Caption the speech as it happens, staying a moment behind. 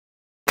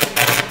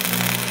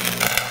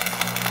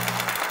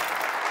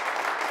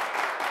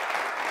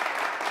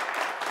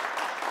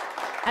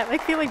I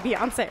like feel like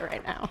Beyonce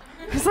right now.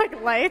 There's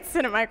like lights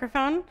and a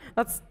microphone.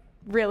 That's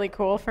really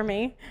cool for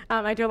me.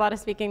 I do a lot of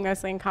speaking,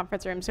 mostly in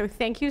conference rooms, so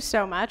thank you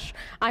so much.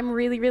 I'm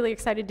really, really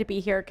excited to be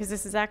here because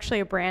this is actually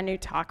a brand new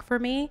talk for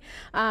me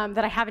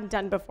that I haven't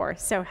done before,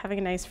 so having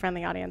a nice,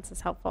 friendly audience is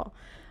helpful.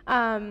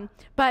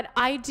 But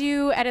I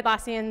do at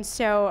Atlassian,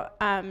 so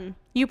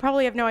you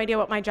probably have no idea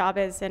what my job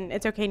is, and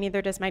it's okay,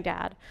 neither does my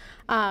dad.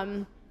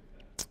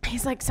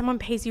 He's like, someone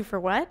pays you for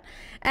what?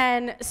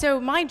 And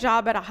so my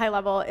job at a high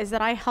level is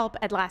that I help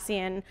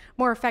Atlassian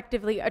more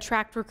effectively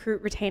attract,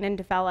 recruit, retain, and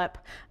develop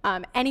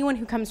anyone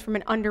who comes from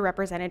an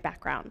underrepresented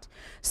background.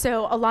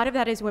 So a lot of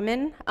that is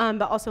women,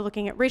 but also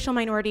looking at racial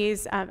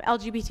minorities,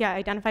 LGBTI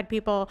identified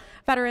people,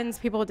 veterans,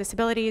 people with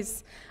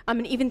disabilities,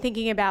 and even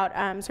thinking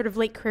about sort of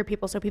late career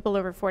people, so people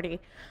over 40.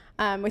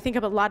 We think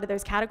of a lot of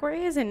those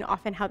categories and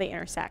often how they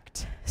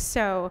intersect.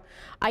 So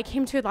I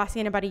came to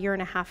Atlassian about 1.5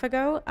 years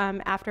ago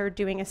after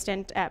doing a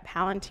stint at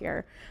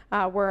Palantir,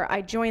 where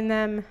I joined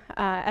them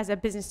as a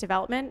business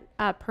development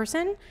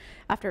person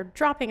after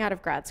dropping out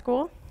of grad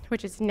school,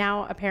 which is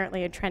now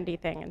apparently a trendy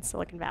thing in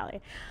Silicon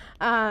Valley.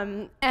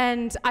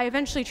 And I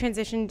eventually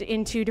transitioned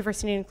into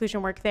diversity and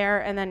inclusion work there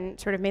and then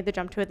sort of made the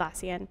jump to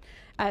Atlassian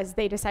as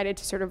they decided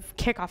to sort of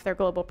kick off their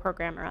global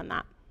program around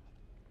that.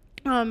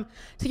 To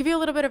give you a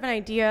little bit of an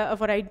idea of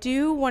what I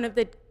do, one of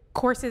the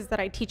courses that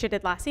I teach at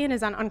Atlassian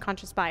is on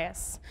unconscious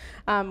bias,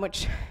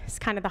 which is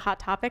kind of the hot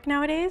topic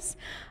nowadays.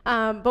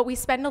 But we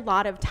spend a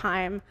lot of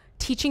time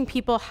teaching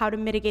people how to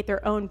mitigate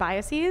their own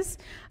biases.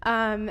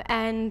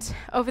 And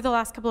over the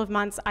last couple of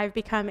months, I've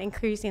become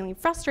increasingly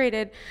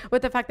frustrated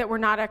with the fact that we're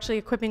not actually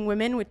equipping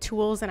women with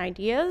tools and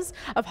ideas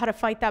of how to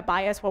fight that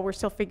bias while we're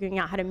still figuring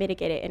out how to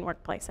mitigate it in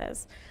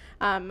workplaces.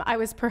 I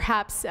was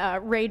perhaps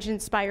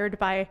rage-inspired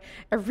by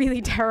a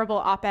really terrible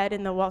op-ed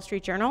in the Wall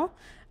Street Journal.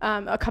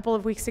 A couple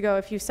of weeks ago,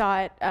 if you saw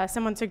it,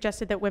 someone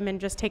suggested that women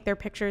just take their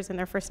pictures and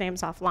their first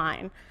names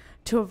offline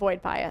to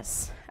avoid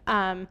bias.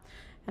 And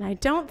I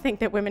don't think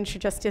that women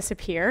should just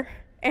disappear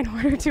in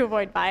order to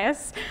avoid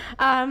bias.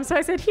 So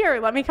I said, here,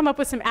 let me come up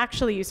with some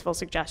actually useful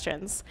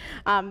suggestions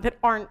that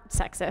aren't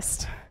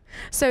sexist.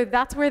 So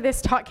that's where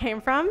this talk came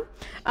from.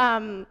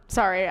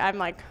 Sorry, I'm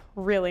like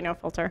really no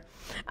filter.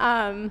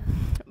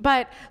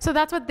 So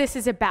that's what this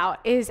is about,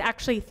 is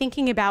actually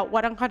thinking about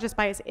what unconscious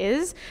bias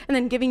is and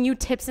then giving you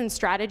tips and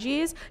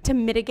strategies to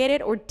mitigate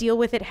it or deal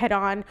with it head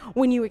on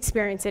when you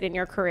experience it in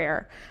your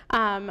career.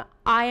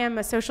 I am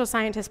a social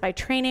scientist by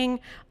training.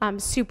 I'm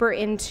super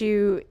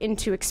into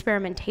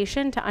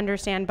experimentation to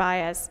understand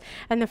bias.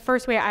 And the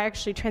first way I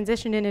actually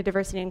transitioned into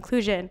diversity and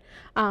inclusion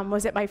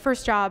was at my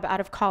first job out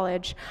of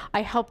college.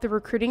 I helped the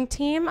recruiting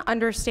team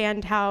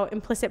understand how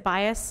implicit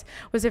bias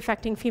was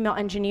affecting female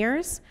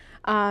engineers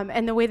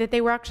and the way that they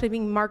were actually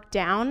being marked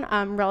down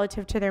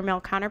relative to their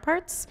male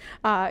counterparts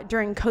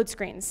during code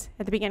screens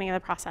at the beginning of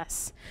the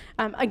process.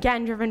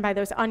 Again, driven by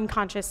those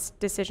unconscious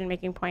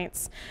decision-making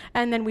points.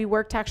 And then we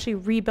worked to actually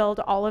rebuild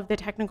all of the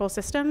technical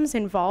systems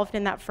involved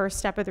in that first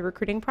step of the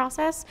recruiting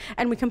process,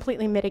 and we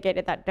completely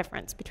mitigated that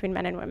difference between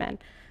men and women.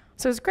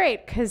 So it was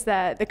great, because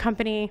the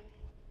company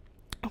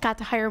got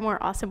to hire more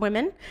awesome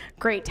women,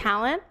 great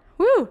talent.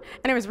 Woo!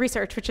 And it was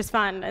research, which is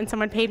fun, and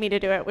someone paid me to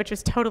do it, which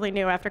was totally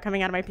new after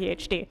coming out of my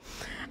PhD.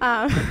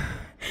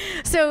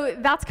 So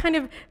that's kind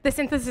of the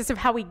synthesis of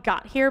how we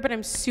got here, but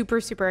I'm super,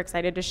 super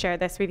excited to share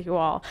this with you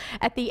all.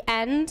 At the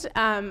end,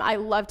 I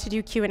love to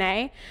do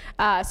Q&A,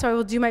 so I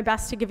will do my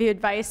best to give you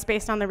advice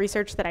based on the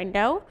research that I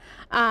know,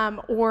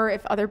 or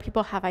if other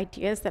people have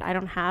ideas that I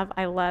don't have,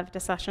 I love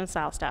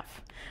discussion-style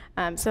stuff.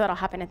 So that'll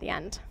happen at the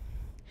end.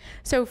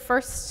 So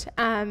first,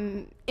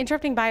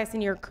 interrupting bias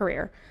in your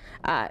career.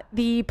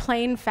 The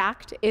plain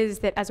fact is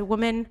that as a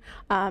woman,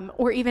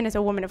 or even as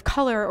a woman of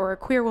color, or a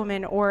queer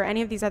woman, or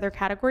any of these other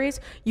categories,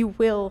 you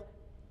will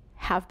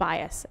have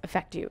bias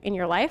affect you in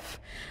your life.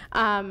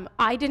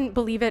 I didn't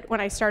believe it when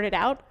I started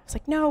out. I was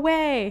like, no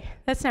way,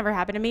 that's never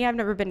happened to me. I've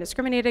never been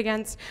discriminated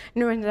against.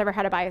 No one's ever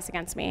had a bias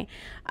against me.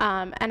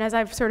 And as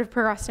I've sort of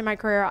progressed in my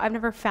career, I've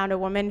never found a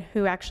woman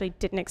who actually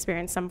didn't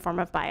experience some form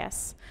of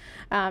bias.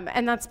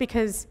 And that's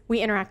because we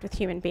interact with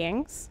human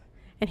beings,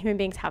 and human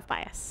beings have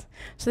bias.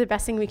 So the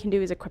best thing we can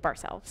do is equip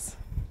ourselves.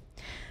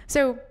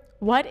 So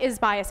what is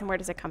bias and where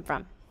does it come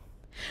from?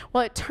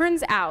 Well, it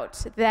turns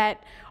out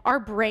that our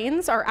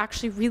brains are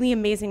actually really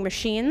amazing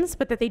machines,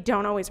 but that they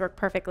don't always work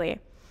perfectly.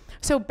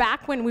 So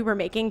back when we were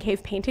making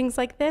cave paintings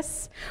like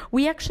this,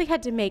 we actually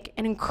had to make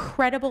an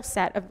incredible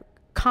set of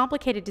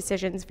complicated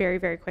decisions very,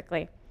 very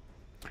quickly.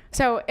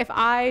 So if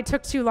I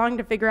took too long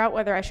to figure out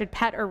whether I should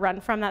pet or run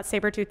from that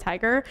saber-toothed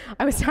tiger,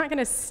 I was not going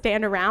to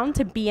stand around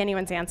to be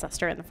anyone's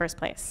ancestor in the first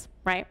place,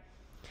 right?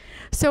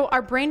 So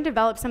our brain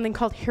developed something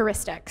called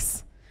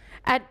heuristics.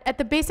 At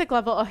the basic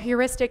level, a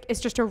heuristic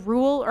is just a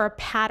rule or a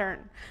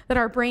pattern that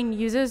our brain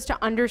uses to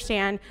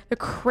understand the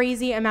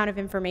crazy amount of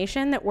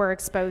information that we're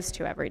exposed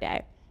to every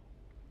day.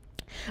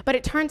 But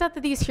it turns out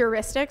that these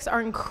heuristics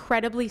are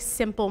incredibly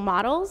simple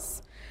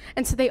models,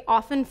 and so they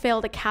often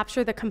fail to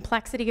capture the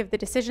complexity of the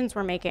decisions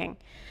we're making.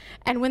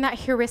 And when that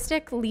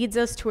heuristic leads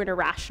us to an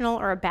irrational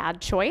or a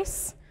bad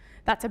choice,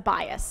 that's a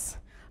bias.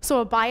 So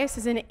a bias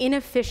is an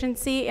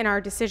inefficiency in our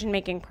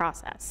decision-making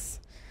process.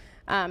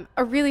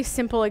 A really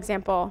simple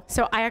example,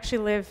 so I actually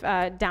live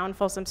down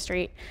Folsom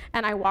Street,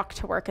 and I walk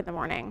to work in the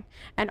morning.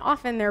 And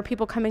often there are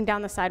people coming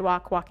down the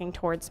sidewalk walking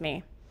towards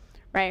me,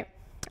 right?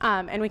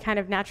 And we kind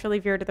of naturally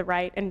veer to the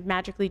right and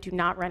magically do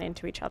not run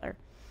into each other.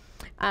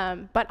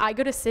 But I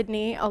go to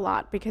Sydney a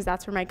lot because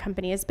that's where my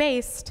company is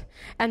based,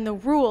 and the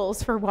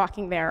rules for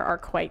walking there are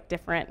quite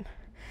different.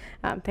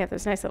 They have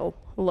this nice little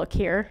look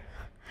here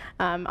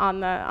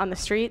on the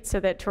street so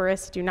that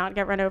tourists do not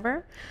get run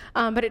over.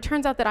 But it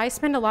turns out that I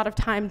spend a lot of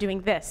time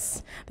doing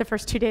this the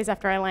first 2 days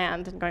after I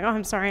land and going, oh,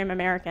 I'm sorry, I'm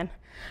American.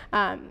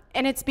 And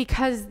it's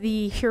because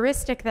the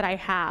heuristic that I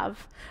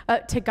have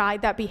to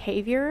guide that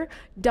behavior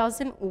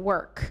doesn't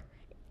work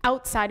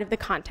outside of the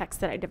context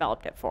that I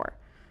developed it for.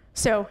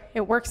 So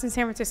it works in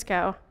San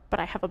Francisco, but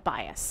I have a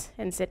bias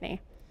in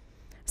Sydney.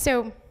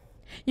 So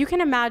you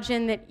can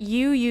imagine that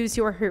you use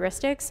your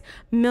heuristics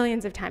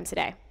millions of times a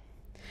day.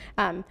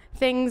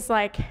 Things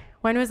like,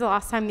 when was the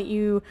last time that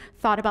you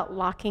thought about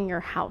locking your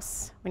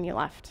house when you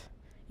left?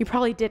 You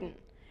probably didn't.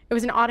 It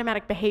was an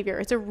automatic behavior.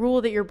 It's a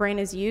rule that your brain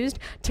has used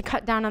to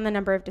cut down on the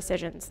number of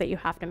decisions that you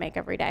have to make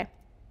every day.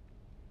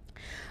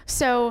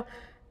 So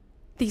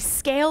the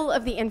scale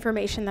of the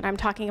information that I'm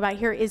talking about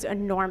here is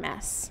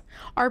enormous.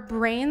 Our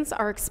brains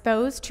are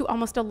exposed to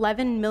almost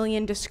 11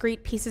 million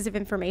discrete pieces of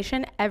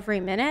information every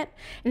minute,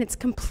 and it's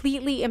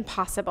completely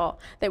impossible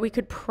that we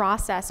could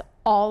process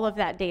all of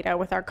that data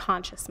with our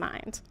conscious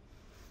mind.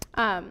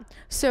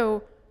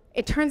 So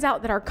it turns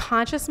out that our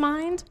conscious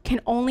mind can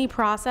only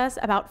process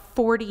about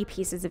 40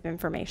 pieces of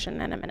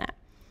information in a minute,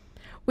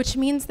 which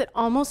means that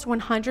almost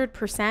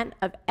 100%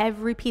 of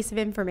every piece of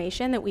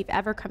information that we've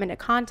ever come into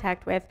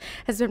contact with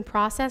has been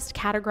processed,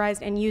 categorized,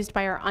 and used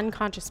by our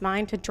unconscious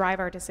mind to drive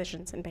our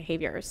decisions and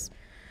behaviors,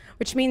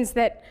 which means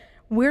that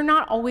we're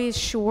not always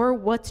sure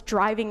what's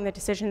driving the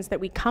decisions that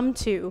we come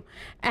to.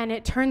 And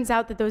it turns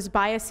out that those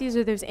biases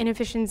or those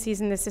inefficiencies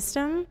in the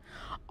system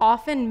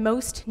often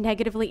most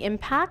negatively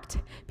impact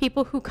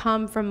people who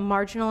come from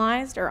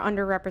marginalized or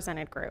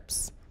underrepresented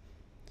groups.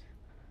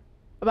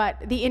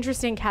 But the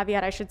interesting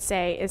caveat I should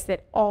say is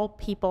that all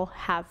people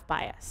have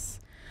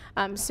bias.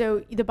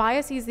 So the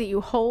biases that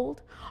you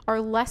hold are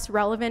less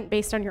relevant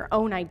based on your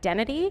own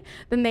identity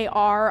than they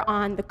are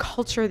on the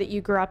culture that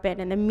you grew up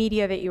in and the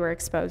media that you were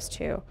exposed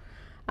to.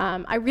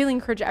 I really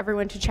encourage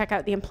everyone to check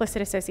out the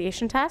implicit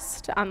association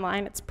test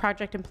online. It's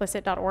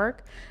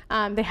projectimplicit.org.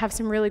 They have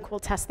some really cool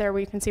tests there where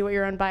you can see what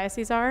your own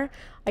biases are.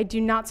 I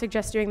do not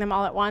suggest doing them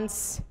all at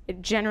once.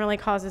 It generally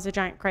causes a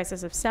giant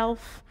crisis of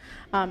self.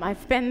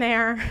 I've been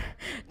there.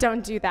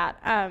 Don't do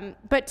that.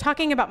 But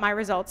talking about my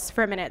results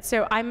for a minute.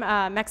 So I'm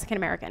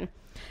Mexican-American,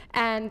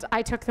 and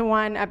I took the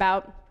one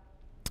about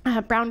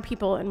brown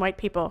people and white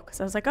people, because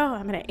I was like, oh,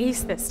 I'm going to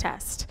ace this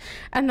test.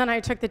 And then I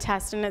took the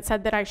test, and it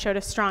said that I showed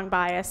a strong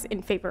bias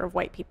in favor of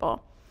white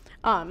people,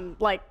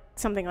 like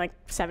something like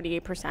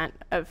 78%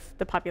 of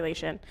the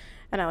population,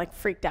 and I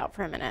freaked out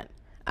for a minute.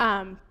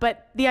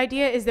 But the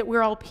idea is that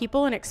we're all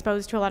people and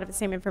exposed to a lot of the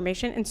same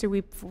information, and so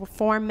we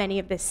form many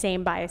of the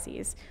same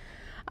biases.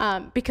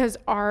 Because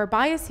our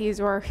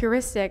biases or our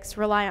heuristics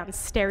rely on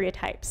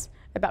stereotypes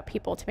about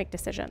people to make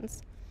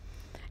decisions.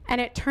 And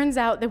it turns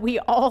out that we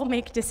all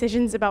make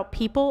decisions about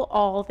people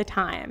all the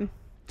time.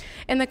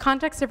 In the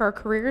context of our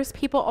careers,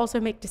 people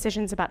also make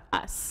decisions about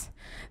us.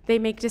 They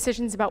make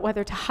decisions about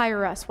whether to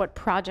hire us, what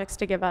projects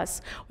to give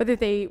us,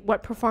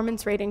 what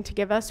performance rating to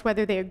give us,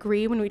 whether they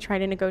agree when we try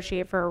to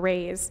negotiate for a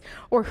raise,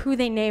 or who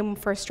they name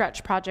for a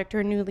stretch project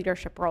or a new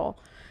leadership role.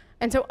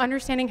 And so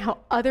understanding how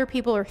other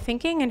people are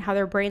thinking and how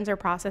their brains are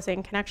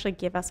processing can actually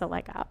give us a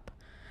leg up,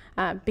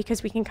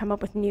 because we can come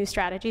up with new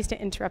strategies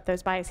to interrupt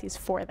those biases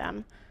for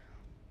them.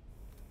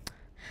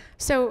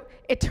 So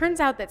it turns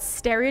out that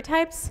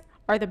stereotypes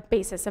are the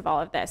basis of all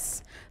of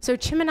this. So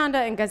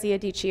Chimamanda Ngozi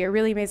Adichie, a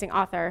really amazing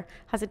author,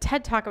 has a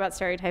TED Talk about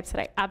stereotypes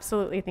that I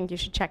absolutely think you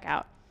should check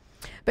out.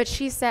 But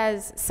she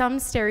says, some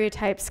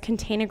stereotypes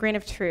contain a grain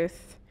of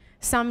truth,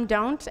 some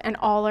don't, and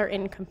all are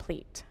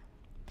incomplete.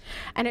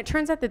 And it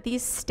turns out that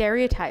these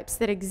stereotypes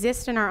that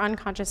exist in our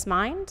unconscious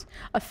mind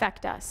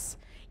affect us,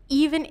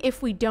 even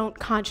if we don't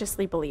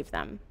consciously believe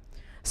them.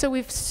 So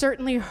we've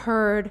certainly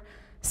heard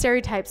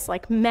stereotypes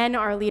like men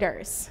are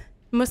leaders,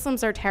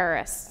 Muslims are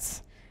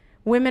terrorists,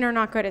 women are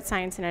not good at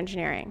science and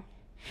engineering.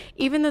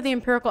 Even though the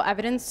empirical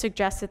evidence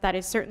suggests that that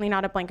is certainly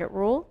not a blanket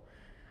rule,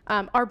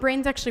 our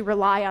brains actually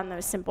rely on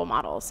those simple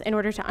models in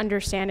order to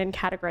understand and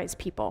categorize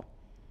people.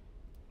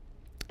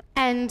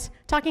 And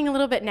talking a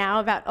little bit now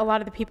about a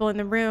lot of the people in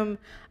the room,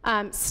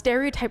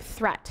 stereotype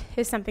threat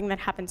is something that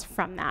happens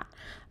from that.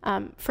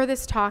 For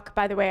this talk,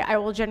 by the way, I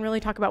will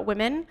generally talk about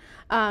women.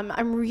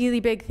 I'm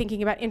really big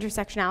thinking about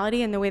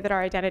intersectionality and the way that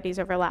our identities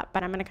overlap,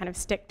 but I'm going to kind of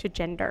stick to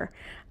gender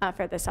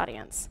for this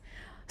audience.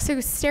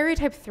 So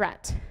stereotype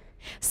threat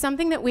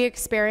something that we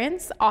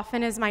experience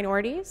often as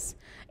minorities,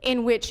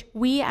 in which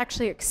we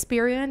actually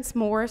experience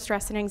more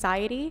stress and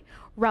anxiety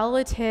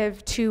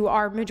relative to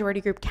our majority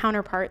group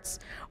counterparts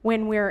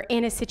when we're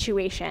in a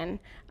situation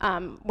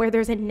where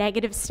there's a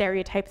negative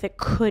stereotype that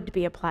could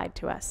be applied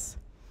to us.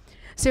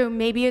 So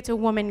maybe it's a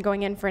woman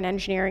going in for an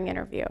engineering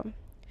interview.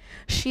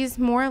 She's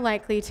more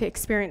likely to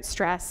experience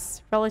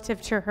stress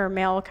relative to her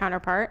male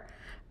counterpart,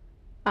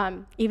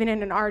 even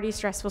in an already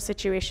stressful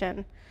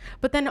situation,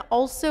 but then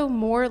also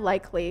more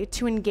likely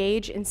to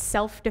engage in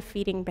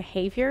self-defeating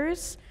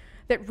behaviors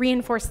that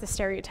reinforce the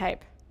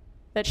stereotype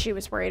that she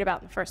was worried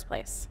about in the first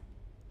place.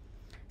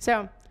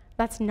 So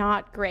that's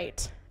not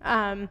great.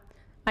 I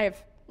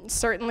have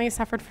certainly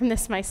suffered from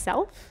this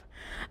myself,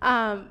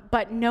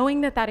 but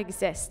knowing that that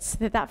exists,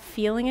 that that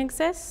feeling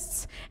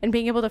exists, and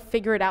being able to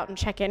figure it out and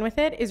check in with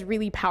it is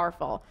really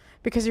powerful,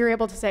 because you're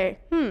able to say,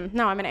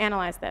 no, I'm gonna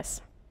analyze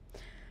this.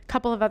 A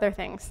couple of other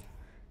things.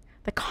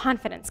 The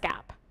confidence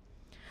gap.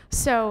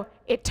 So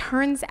it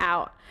turns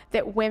out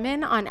that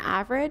women on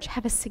average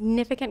have a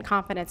significant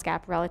confidence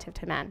gap relative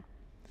to men.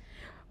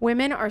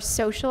 Women are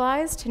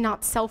socialized to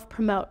not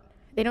self-promote.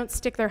 They don't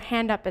stick their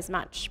hand up as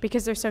much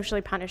because they're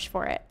socially punished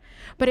for it.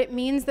 But it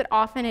means that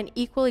often an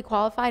equally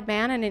qualified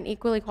man and an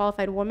equally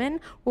qualified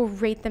woman will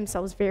rate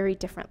themselves very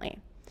differently.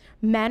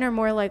 Men are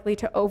more likely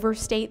to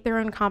overstate their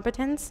own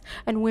competence,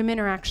 and women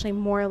are actually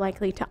more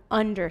likely to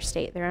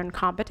understate their own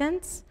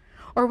competence.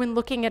 Or when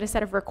looking at a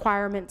set of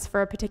requirements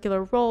for a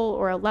particular role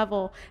or a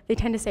level, they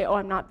tend to say, oh,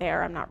 I'm not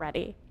there, I'm not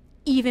ready,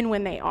 even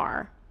when they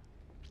are.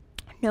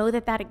 Know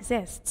that that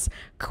exists.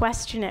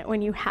 Question it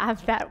when you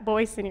have that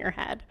voice in your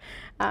head,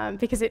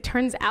 because it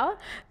turns out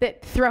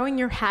that throwing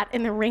your hat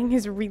in the ring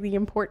is really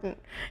important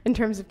in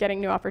terms of getting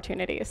new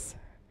opportunities.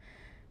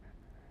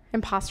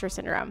 Imposter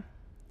syndrome.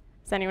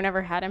 Has anyone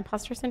ever had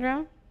imposter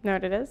syndrome? Know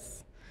what it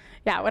is?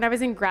 Yeah, when I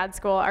was in grad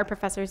school, our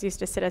professors used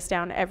to sit us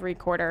down every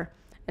quarter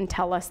and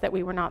tell us that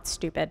we were not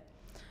stupid,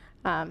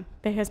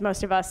 because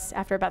most of us,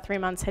 after about 3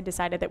 months, had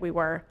decided that we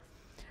were.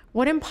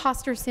 What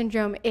imposter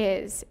syndrome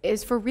is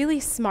for really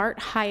smart,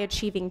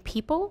 high-achieving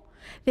people,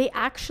 they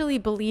actually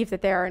believe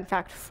that they are, in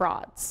fact,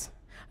 frauds,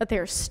 that they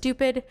are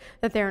stupid,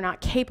 that they are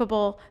not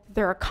capable, that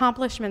their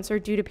accomplishments are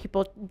due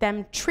to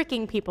them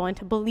tricking people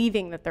into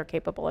believing that they're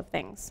capable of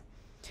things.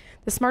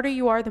 The smarter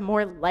you are, the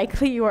more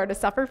likely you are to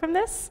suffer from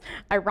this,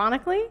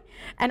 ironically.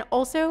 And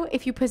also,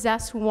 if you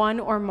possess one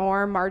or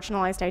more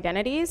marginalized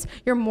identities,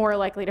 you're more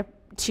likely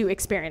to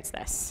experience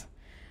this.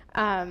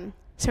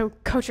 So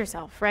coach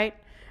yourself, right?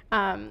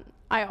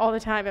 I all the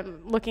time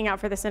am looking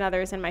out for this in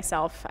others and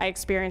myself. I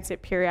experience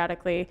it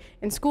periodically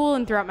in school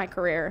and throughout my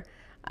career.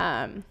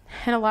 And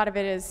a lot of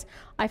it is,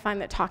 I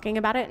find that talking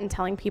about it and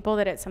telling people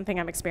that it's something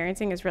I'm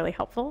experiencing is really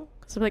helpful.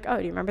 So I'm like, oh,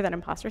 do you remember that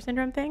imposter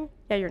syndrome thing?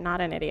 Yeah, you're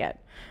not an idiot.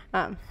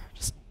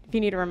 Just if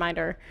you need a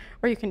reminder,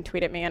 or you can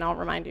tweet at me and I'll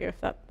remind you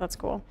if that's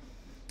cool.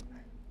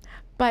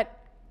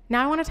 But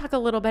now I want to talk a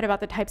little bit about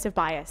the types of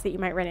bias that you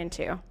might run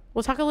into.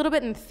 We'll talk a little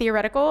bit in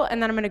theoretical,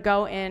 and then I'm going to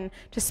go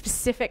into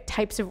specific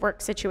types of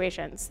work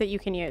situations that you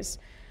can use.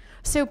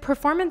 So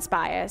performance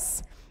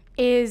bias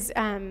is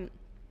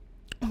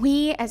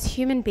we as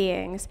human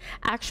beings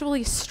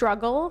actually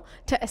struggle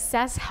to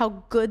assess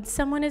how good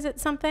someone is at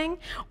something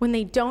when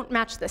they don't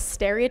match the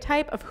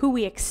stereotype of who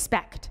we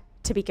expect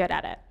to be good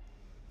at it.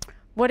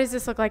 What does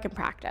this look like in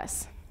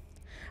practice?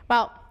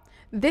 Well,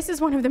 this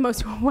is one of the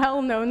most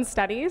well-known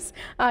studies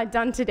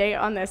done to date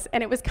on this,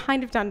 and it was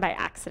kind of done by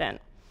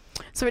accident.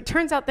 So it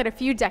turns out that a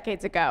few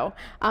decades ago,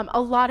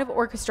 a lot of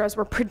orchestras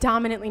were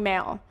predominantly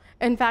male.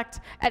 In fact,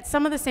 at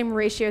some of the same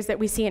ratios that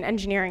we see in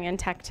engineering and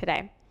tech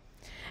today.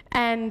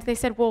 And they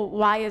said, well,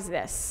 why is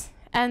this?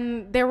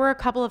 And there were a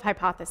couple of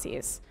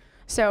hypotheses.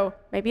 So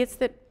maybe it's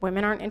that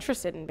women aren't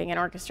interested in being in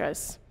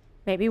orchestras.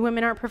 Maybe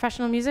women aren't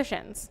professional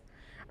musicians.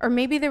 Or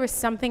maybe there was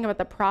something about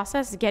the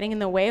process getting in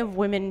the way of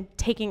women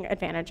taking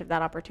advantage of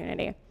that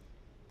opportunity.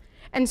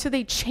 And so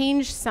they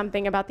changed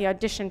something about the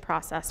audition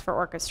process for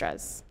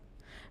orchestras.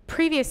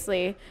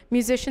 Previously,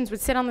 musicians would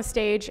sit on the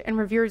stage and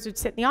reviewers would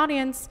sit in the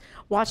audience,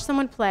 watch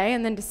someone play,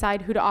 and then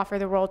decide who to offer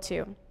the role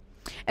to.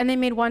 And they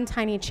made one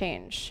tiny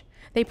change.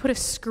 They put a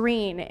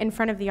screen in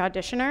front of the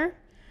auditioner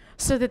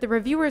so that the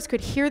reviewers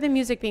could hear the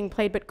music being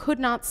played but could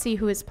not see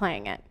who is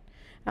playing it.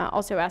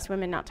 Also asked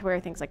women not to wear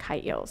things like high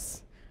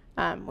heels,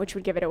 which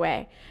would give it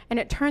away. And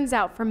it turns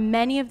out for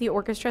many of the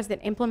orchestras that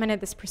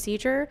implemented this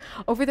procedure,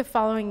 over the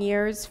following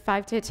years,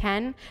 5 to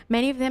 10,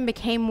 many of them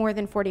became more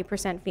than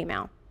 40%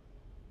 female.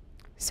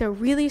 So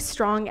really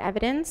strong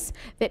evidence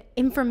that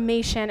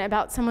information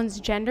about someone's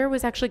gender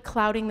was actually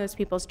clouding those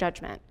people's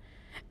judgment.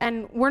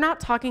 And we're not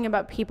talking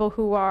about people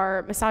who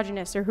are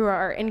misogynists or who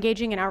are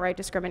engaging in outright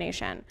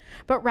discrimination,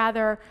 but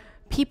rather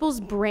people's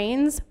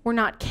brains were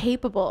not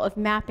capable of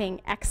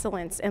mapping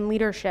excellence and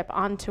leadership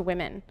onto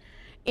women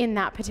in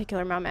that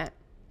particular moment.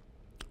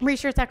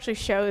 Research actually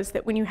shows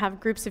that when you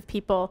have groups of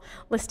people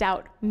list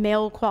out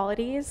male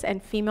qualities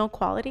and female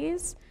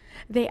qualities,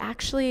 they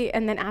actually,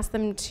 and then asked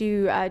them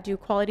to do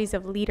qualities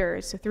of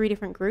leaders, so 3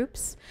 different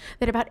groups,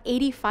 that about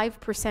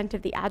 85%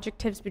 of the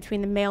adjectives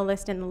between the male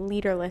list and the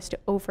leader list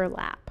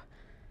overlap.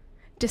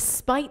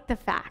 Despite the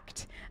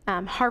fact,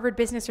 Harvard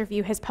Business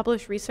Review has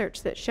published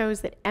research that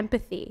shows that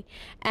empathy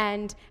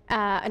and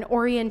an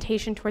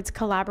orientation towards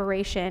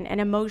collaboration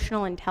and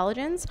emotional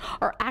intelligence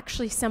are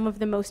actually some of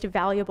the most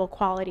valuable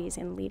qualities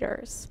in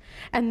leaders.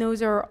 And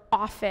those are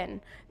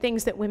often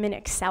things that women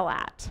excel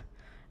at.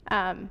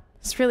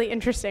 It's really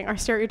interesting. Our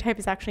stereotype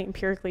is actually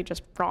empirically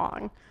just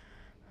wrong.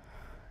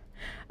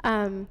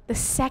 The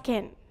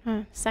second?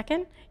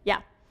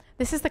 Yeah.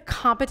 This is the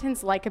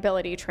competence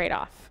likability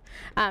trade-off.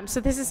 So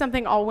this is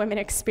something all women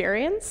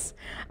experience.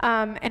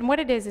 And what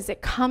it is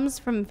it comes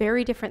from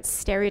very different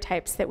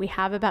stereotypes that we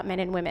have about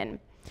men and women.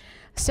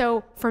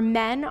 So for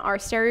men, our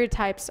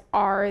stereotypes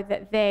are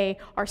that they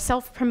are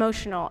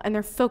self-promotional and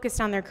they're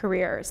focused on their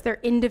careers. They're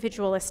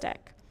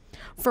individualistic.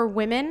 For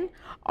women,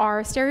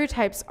 our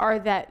stereotypes are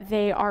that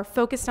they are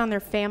focused on their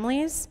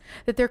families,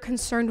 that they're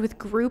concerned with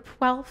group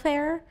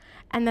welfare,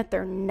 and that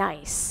they're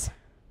nice,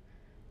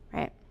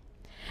 right?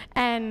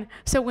 And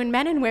so when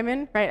men and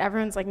women, right,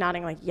 everyone's like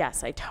nodding like,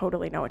 yes, I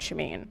totally know what you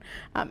mean.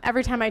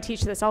 Every time I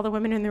teach this, all the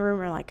women in the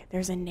room are like,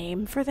 there's a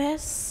name for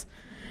this?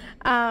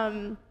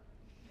 Happened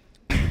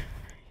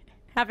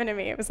to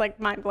me, it was like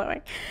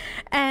mind-blowing.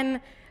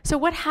 And so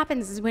what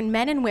happens is when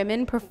men and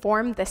women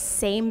perform the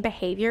same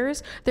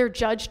behaviors, they're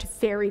judged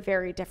very,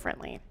 very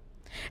differently.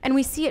 And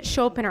we see it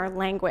show up in our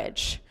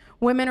language.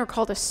 Women are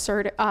called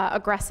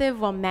aggressive,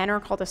 while men are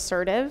called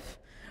assertive.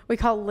 We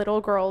call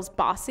little girls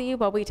bossy,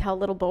 while we tell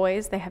little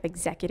boys they have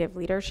executive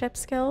leadership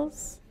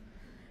skills.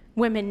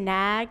 Women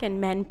nag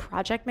and men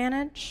project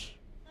manage,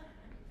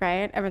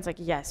 right? Everyone's like,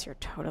 yes, you're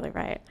totally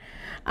right.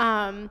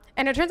 And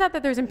it turns out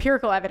that there's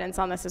empirical evidence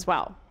on this as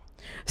well.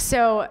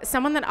 So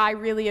someone that I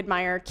really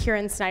admire,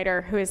 Kieran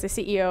Snyder, who is the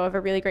CEO of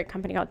a really great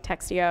company called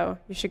Textio,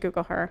 you should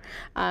Google her.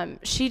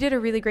 She did a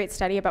really great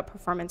study about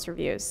performance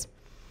reviews.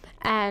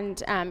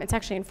 And it's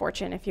actually in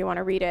Fortune if you want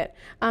to read it.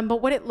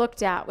 But what it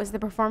looked at was the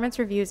performance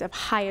reviews of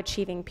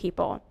high-achieving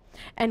people.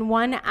 And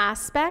one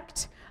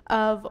aspect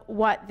of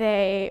what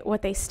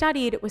they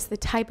studied was the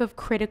type of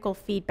critical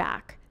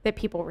feedback that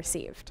people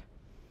received.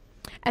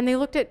 And they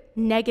looked at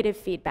negative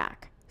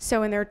feedback.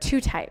 So, and there are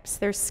 2 types.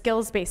 There's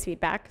skills-based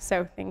feedback,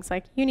 so things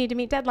like, you need to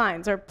meet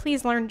deadlines, or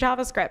please learn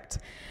JavaScript.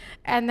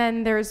 And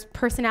then there's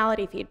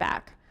personality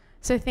feedback.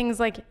 So things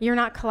like, you're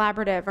not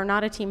collaborative or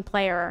not a team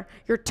player,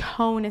 your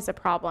tone is a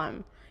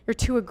problem, you're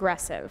too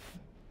aggressive.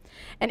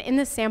 And in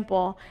the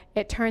sample,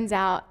 it turns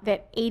out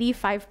that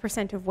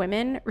 85% of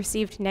women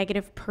received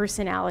negative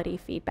personality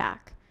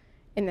feedback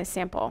in this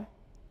sample.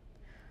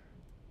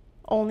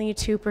 Only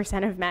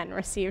 2% of men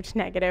received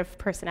negative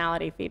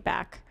personality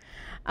feedback.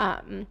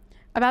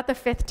 About the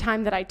 5th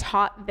time that I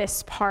taught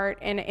this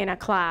part in a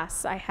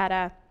class, I had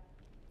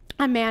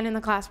a man in the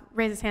class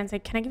raise his hand and say,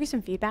 can I give you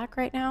some feedback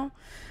right now?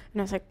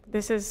 And I was like,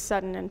 this is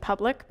sudden and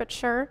public, but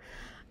sure.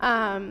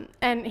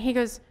 And he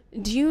goes,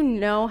 do you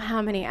know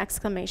how many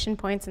exclamation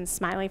points and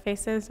smiley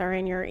faces are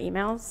in your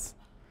emails?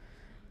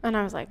 And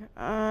I was like,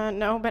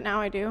 no, but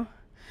now I do.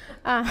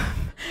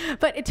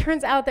 But it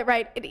turns out that,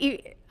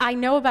 right, I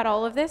know about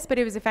all of this, but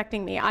it was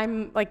affecting me.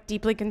 I'm like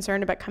deeply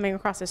concerned about coming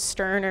across as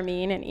stern or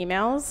mean in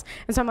emails.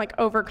 And so I'm like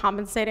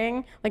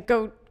overcompensating, like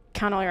go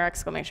count all your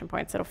exclamation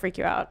points, it'll freak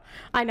you out.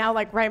 I now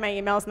like write my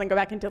emails and then go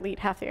back and delete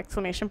half the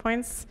exclamation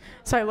points.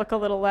 So I look a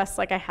little less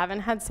like I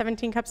haven't had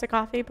 17 cups of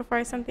coffee before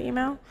I sent the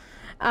email.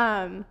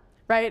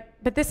 Right?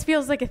 But this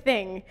feels like a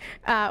thing.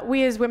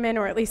 We as women,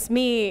 or at least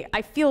me,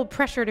 I feel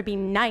pressure to be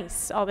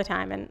nice all the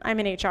time. And I'm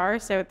in HR,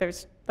 so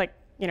there's like,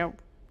 you know,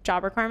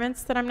 job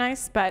requirements that I'm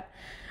nice. But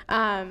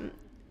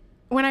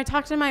when I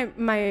talk to my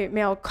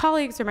male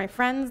colleagues or my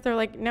friends, they're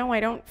like, no, I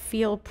don't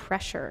feel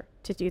pressure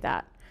to do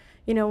that.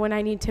 You know, when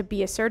I need to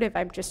be assertive,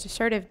 I'm just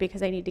assertive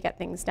because I need to get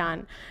things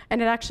done.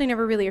 And it actually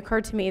never really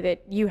occurred to me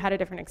that you had a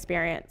different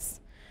experience.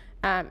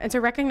 And so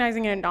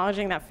recognizing and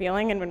acknowledging that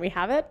feeling, and when we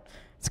have it,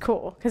 it's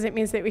cool, because it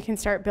means that we can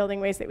start building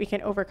ways that we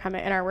can overcome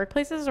it in our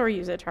workplaces or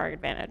use it to our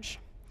advantage.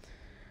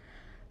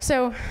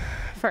 So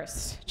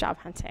first, job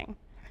hunting,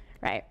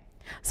 right?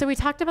 So we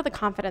talked about the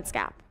confidence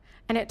gap,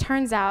 and it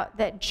turns out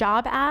that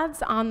job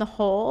ads on the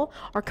whole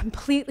are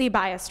completely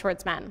biased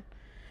towards men.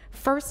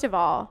 First of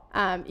all,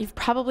 you've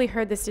probably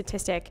heard the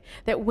statistic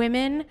that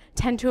women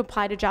tend to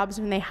apply to jobs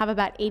when they have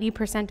about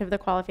 80% of the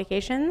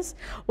qualifications,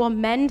 while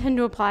men tend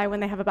to apply when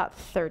they have about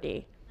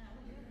 30,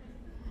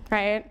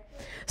 right?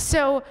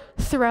 So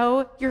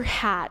throw your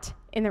hat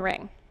in the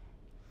ring.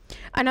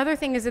 Another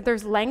thing is that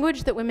there's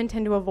language that women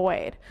tend to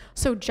avoid.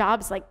 So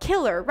jobs like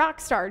killer, rock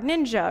star,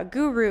 ninja,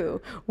 guru,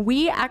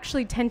 we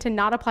actually tend to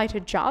not apply to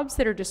jobs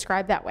that are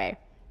described that way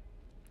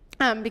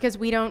because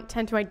we don't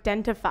tend to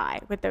identify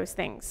with those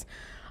things.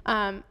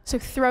 So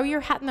throw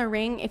your hat in the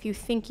ring if you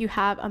think you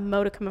have a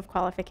modicum of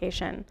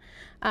qualification.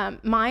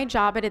 My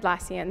job at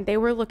Atlassian, they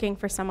were looking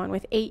for someone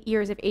with 8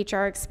 years of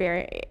HR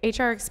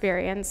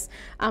experience,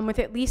 with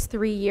at least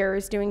 3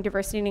 years doing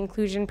diversity and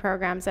inclusion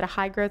programs at a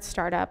high-growth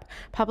startup,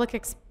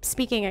 public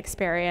speaking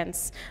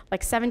experience,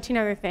 like 17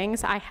 other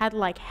things. I had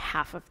like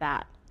half of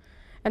that.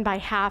 And by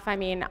half, I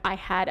mean I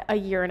had a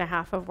year and a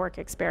half of work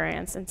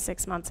experience and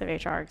 6 months of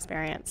HR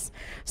experience.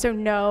 So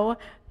no,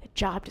 the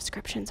job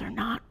descriptions are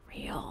not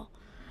real.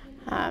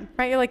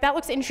 Right? You're like, that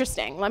looks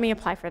interesting. Let me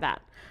apply for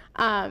that.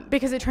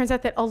 Because it turns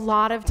out that a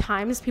lot of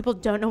times people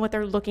don't know what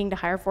they're looking to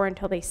hire for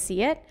until they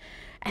see it.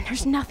 And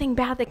there's nothing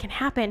bad that can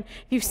happen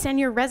if you send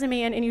your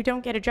resume in and you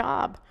don't get a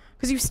job,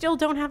 because you still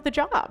don't have the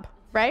job,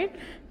 right?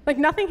 Like,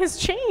 nothing has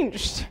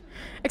changed,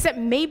 except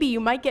maybe you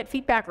might get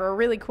feedback or a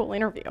really cool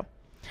interview.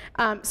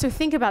 So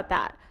think about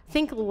that.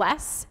 Think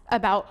less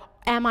about,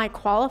 am I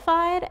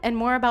qualified, and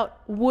more about,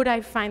 would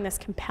I find this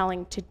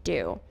compelling to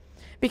do?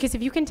 Because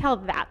if you can tell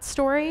that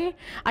story,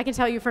 I can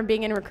tell you from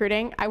being in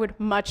recruiting, I would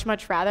much,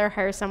 much rather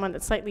hire someone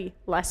that's slightly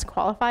less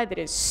qualified, that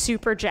is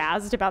super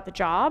jazzed about the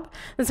job,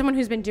 than someone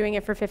who's been doing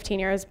it for 15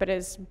 years but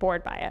is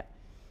bored by it.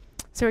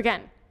 So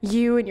again,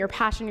 you and your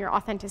passion, your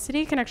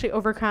authenticity can actually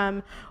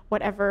overcome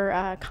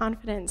whatever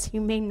confidence you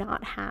may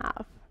not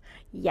have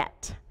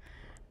yet.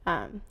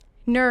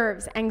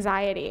 Nerves,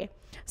 anxiety.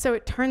 So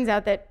it turns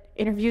out that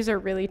interviews are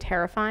really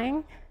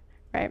terrifying,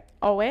 right?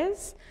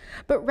 Always.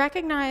 But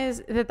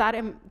recognize that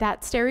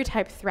that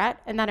stereotype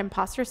threat and that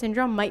imposter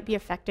syndrome might be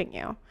affecting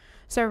you.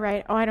 So,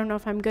 right, oh, I don't know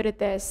if I'm good at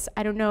this.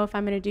 I don't know if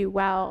I'm going to do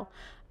well.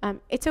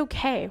 It's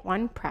okay.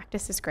 One,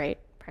 practice is great.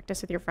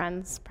 Practice with your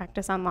friends,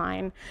 practice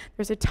online.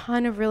 There's a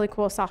ton of really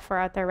cool software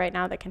out there right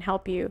now that can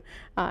help you.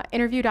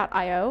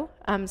 Interview.io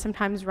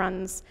sometimes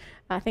runs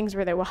things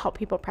where they will help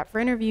people prep for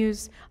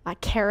interviews.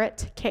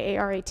 Carrot,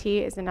 K-A-R-A-T,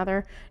 is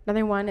another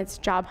one. It's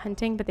job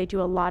hunting, but they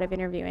do a lot of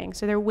interviewing.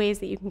 So there are ways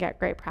that you can get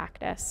great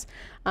practice.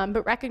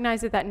 But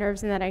recognize that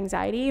nerves and that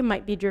anxiety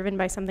might be driven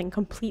by something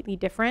completely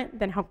different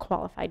than how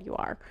qualified you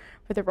are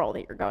for the role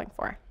that you're going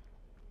for.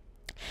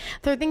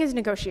 Third thing is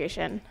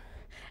negotiation.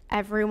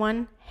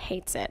 Everyone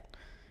hates it.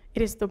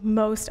 It is the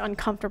most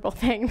uncomfortable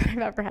thing that I've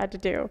ever had to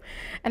do.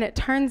 And it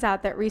turns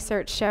out that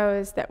research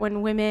shows that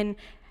when women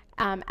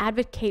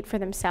advocate for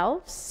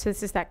themselves, so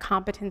this is that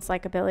competence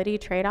likability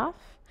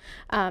trade-off,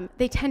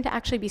 they tend to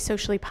actually be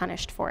socially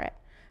punished for it.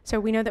 So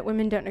we know that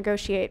women don't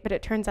negotiate, but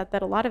it turns out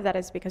that a lot of that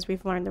is because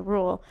we've learned the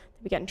rule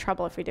that we get in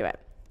trouble if we do it.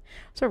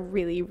 It's a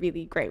really,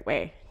 really great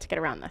way to get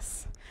around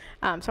this.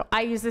 So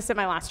I used this at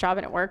my last job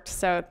and it worked,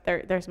 so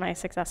there's my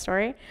success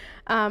story,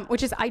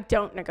 which is I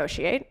don't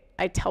negotiate.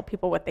 I tell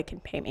people what they can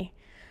pay me.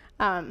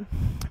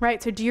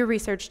 Right, so do your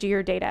research, do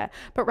your data,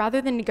 but rather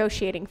than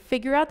negotiating,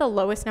 figure out the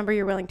lowest number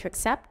you're willing to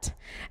accept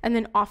and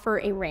then offer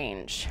a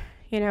range.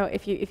 You know,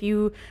 if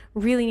you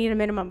really need a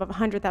minimum of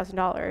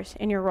 $100,000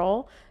 in your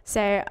role,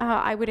 say,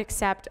 I would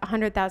accept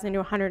 $100,000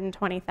 to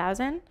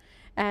 $120,000,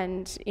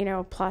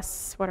 and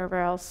plus whatever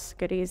else,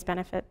 goodies,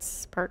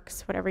 benefits,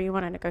 perks, whatever you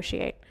want to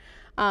negotiate.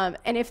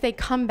 And if they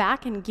come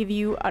back and give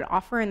you an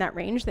offer in that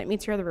range that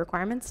meets your other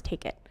requirements,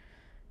 take it.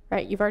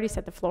 Right, you've already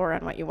set the floor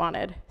on what you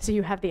wanted, so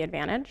you have the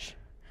advantage.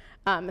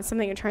 It's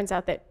something it turns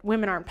out that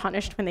women aren't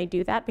punished when they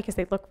do that because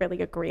they look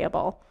really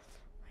agreeable.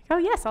 Like, oh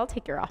yes, I'll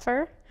take your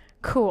offer.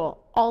 Cool,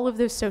 all of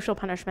those social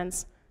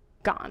punishments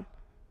gone,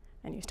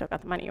 and you still got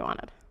the money you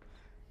wanted.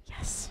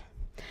 Yes.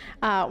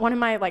 One of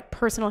my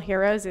personal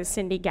heroes is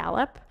Cindy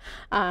Gallup.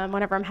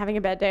 Whenever I'm having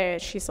a bad day,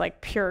 she's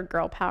like pure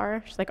girl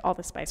power. She's like all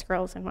the Spice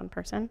Girls in one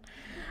person.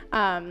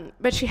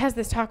 But she has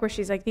this talk where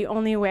she's like, the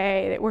only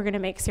way that we're gonna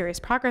make serious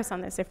progress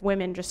on this if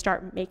women just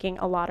start making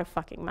a lot of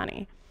fucking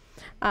money.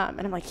 And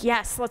I'm like,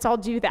 yes, let's all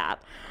do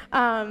that.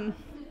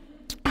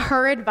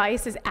 Her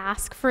advice is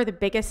ask for the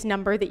biggest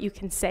number that you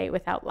can say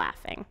without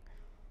laughing.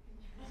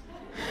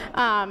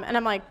 And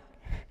I'm like,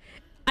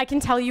 I can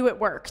tell you it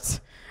worked.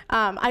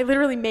 I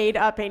literally made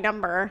up a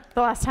number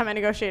the last time I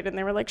negotiated, and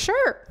they were like,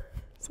 sure.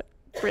 So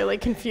really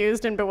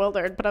confused and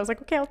bewildered, but I was like,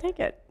 okay, I'll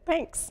take it,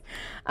 thanks.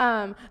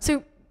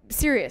 So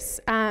serious,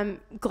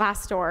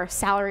 Glassdoor,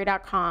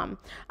 salary.com,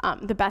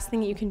 the best thing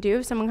that you can do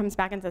if someone comes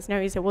back and says no,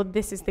 you say, well,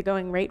 this is the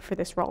going rate for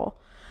this role.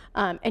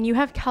 And you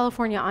have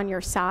California on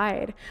your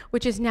side,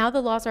 which is now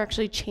the laws are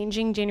actually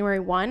changing January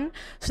 1,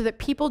 so that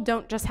people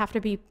don't just have to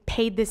be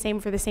paid the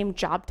same for the same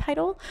job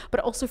title, but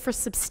also for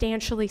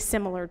substantially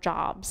similar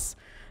jobs.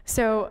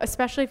 So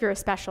especially if you're a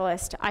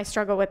specialist, I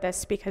struggle with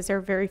this because there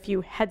are very few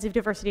heads of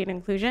diversity and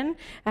inclusion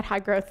at high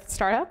growth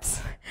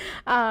startups,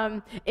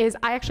 is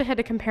I actually had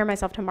to compare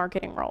myself to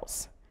marketing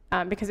roles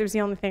because it was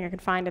the only thing I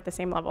could find at the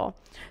same level.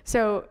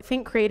 So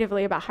think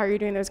creatively about how you're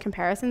doing those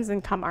comparisons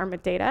and come armed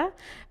with data,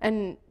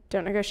 and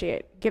don't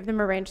negotiate. Give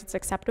them a range that's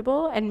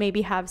acceptable and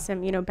maybe have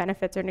some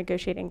benefits or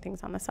negotiating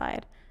things on the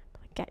side.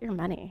 But get your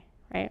money,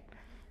 right?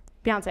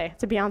 Beyonce,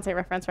 it's a Beyonce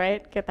reference,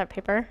 right? Get that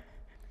paper,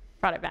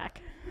 brought it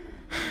back.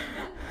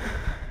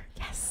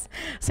 Yes.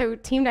 So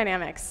team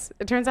dynamics.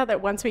 It turns out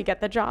that once we get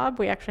the job,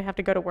 we actually have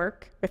to go to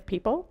work with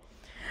people,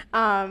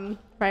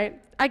 right?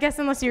 I guess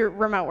unless you're a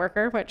remote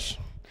worker, which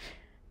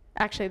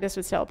actually, this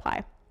would still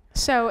apply.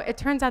 So it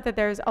turns out that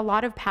there's a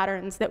lot of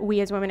patterns that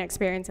we as women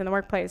experience in the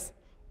workplace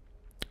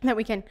that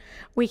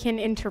we can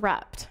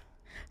interrupt.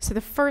 So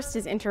the first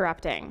is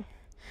interrupting.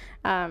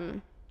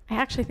 I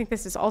actually think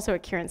this is also a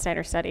Kieran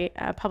Snyder study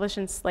published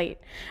in Slate,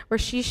 where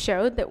she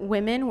showed that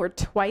women were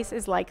twice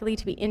as likely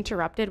to be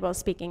interrupted while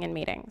speaking in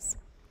meetings.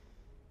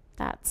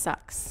 That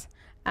sucks.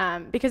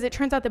 Because it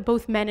turns out that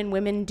both men and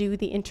women do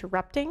the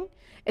interrupting.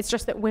 It's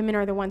just that women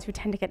are the ones who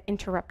tend to get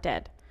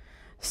interrupted.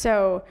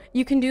 So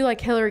you can do like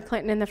Hillary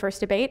Clinton in the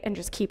first debate and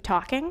just keep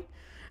talking,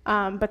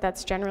 but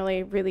that's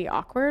generally really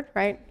awkward,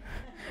 right?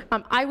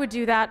 I would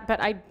do that,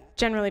 but I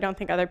generally don't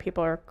think other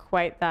people are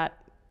quite that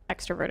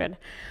extroverted.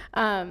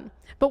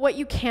 But what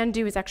you can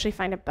do is actually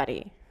find a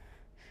buddy.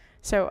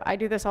 So I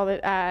do this all the,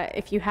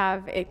 if you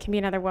have, it can be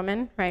another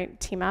woman, right?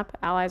 Team up,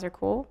 allies are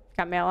cool. If you've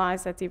got male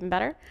allies, that's even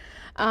better.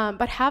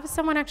 But have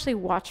someone actually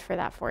watch for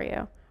that for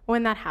you.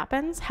 When that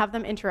happens, have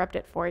them interrupt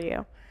it for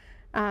you.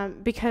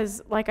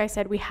 Because, like I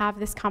said, we have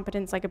this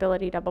competence like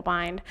ability double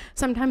bind.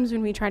 Sometimes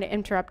when we try to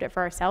interrupt it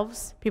for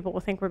ourselves, people will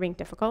think we're being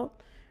difficult,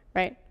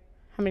 right?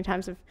 How many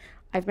times have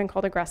I've been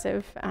called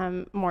aggressive?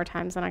 More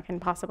times than I can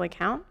possibly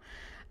count.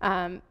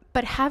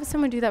 But have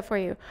someone do that for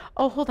you.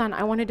 Oh, hold on,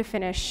 I wanted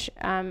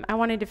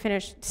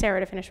Sarah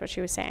to finish what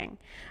she was saying.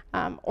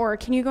 Or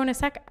can you go in a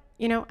sec?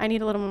 You know, I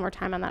need a little more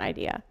time on that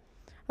idea.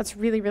 That's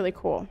really, really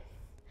cool.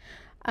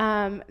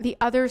 The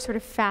other sort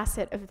of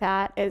facet of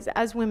that is,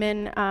 as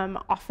women,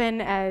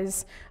 often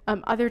as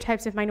other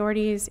types of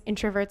minorities,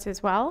 introverts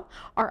as well,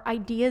 our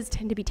ideas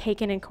tend to be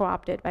taken and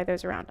co-opted by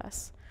those around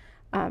us.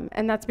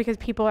 And that's because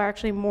people are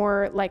actually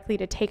more likely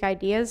to take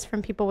ideas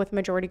from people with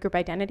majority group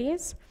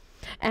identities.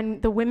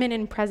 And the women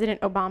in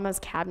President Obama's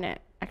cabinet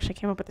actually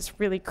came up with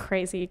this really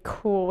crazy,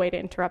 cool way to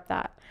interrupt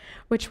that,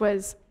 which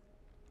was,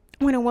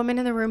 when a woman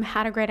in the room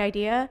had a great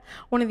idea,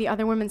 one of the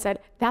other women said,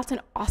 "That's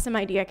an awesome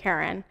idea,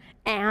 Karen."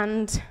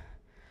 And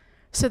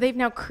so they've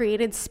now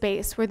created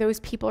space where those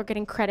people are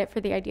getting credit for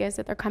the ideas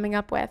that they're coming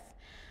up with.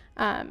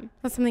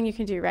 That's something you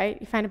can do, right?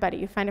 You find a buddy,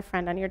 you find a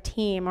friend on your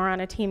team or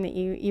on a team that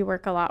you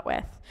work a lot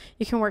with.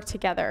 You can work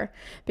together,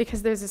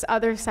 because there's this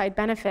other side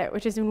benefit,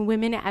 which is when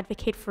women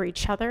advocate for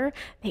each other,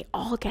 they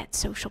all get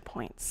social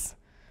points,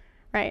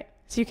 right?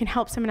 So you can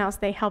help someone else,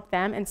 they help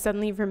them, and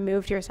suddenly you've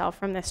removed yourself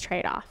from this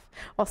trade-off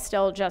while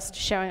still just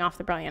showing off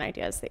the brilliant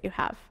ideas that you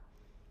have.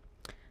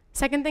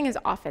 Second thing is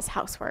office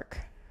housework.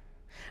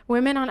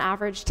 Women on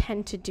average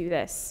tend to do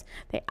this.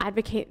 They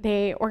advocate,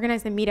 they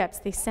organize the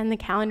meetups, they send the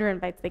calendar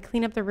invites, they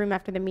clean up the room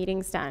after the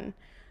meeting's done.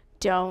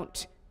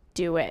 Don't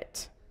do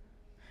it.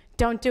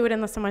 Don't do it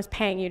unless someone's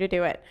paying you to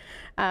do it,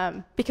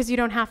 because you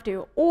don't have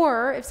to.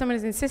 Or if someone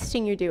is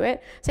insisting you do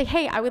it, say,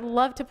 "Hey, I would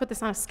love to put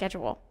this on a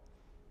schedule.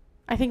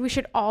 I think we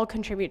should all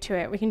contribute to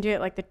it. We can do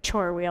it like the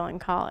chore wheel in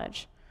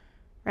college,"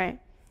 right?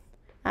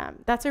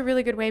 That's a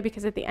really good way,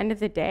 because at the end of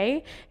the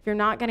day, if you're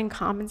not getting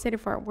compensated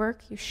for it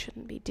work, you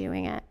shouldn't be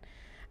doing it.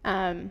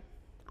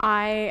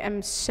 I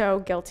am so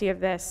guilty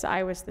of this.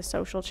 I was the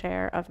social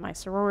chair of my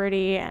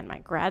sorority and my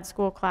grad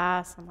school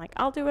class. I'm like,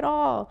 I'll do it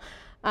all.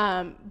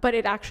 But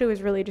it actually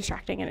was really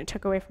distracting, and it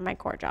took away from my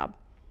core job.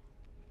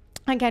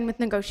 Again, with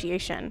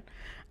negotiation,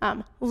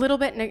 a little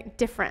bit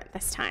different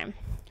this time.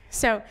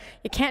 So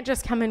you can't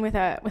just come in with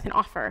an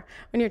offer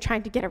when you're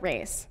trying to get a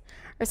raise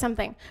or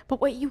something.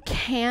 But what you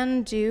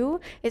can do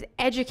is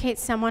educate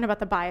someone about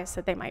the bias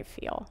that they might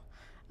feel.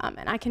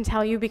 And I can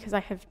tell you, because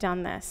I have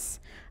done this.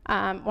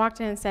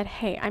 Walked in and said,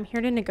 "Hey, I'm here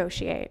to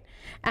negotiate,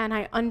 and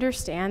I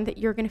understand that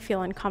you're going to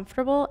feel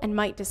uncomfortable and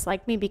might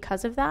dislike me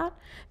because of that,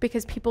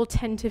 because people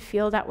tend to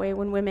feel that way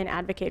when women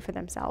advocate for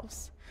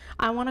themselves.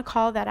 I want to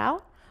call that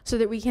out so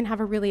that we can have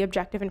a really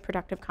objective and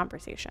productive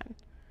conversation."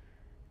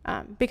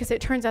 Because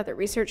it turns out that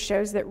research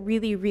shows that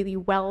really, really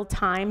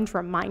well-timed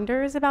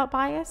reminders about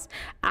bias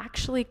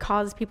actually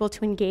cause people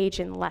to engage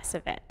in less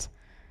of it.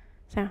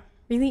 So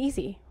really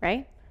easy,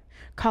 right?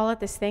 Call out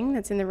this thing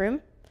that's in the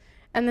room,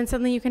 and then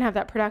suddenly you can have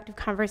that productive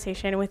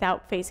conversation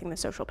without facing the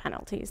social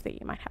penalties that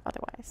you might have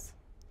otherwise.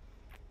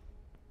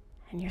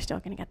 And you're still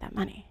going to get that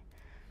money.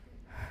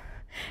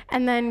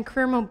 And then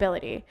career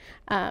mobility.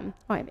 I'm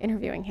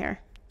interviewing here.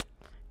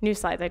 New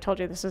slides. I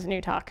told you this was a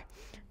new talk.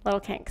 Little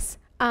kinks.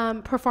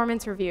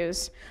 Performance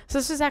reviews. So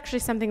this is actually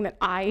something that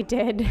I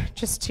did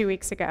just 2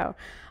 weeks ago.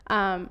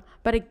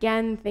 But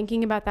again,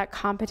 thinking about that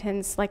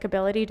competence, like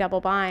ability,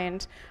 double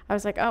bind, I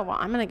was like, oh, well,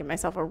 I'm going to give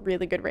myself a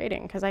really good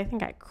rating because I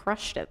think I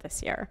crushed it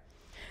this year.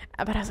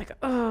 But I was like,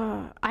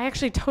 oh, I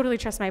actually totally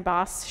trust my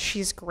boss.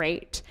 She's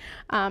great.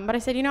 But I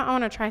said, I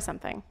want to try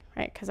something,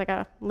 right? Because I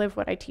got to live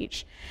what I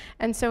teach.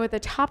 And so at the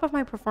top of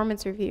my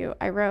performance review,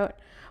 I wrote,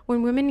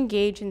 when women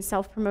engage in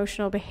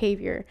self-promotional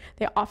behavior,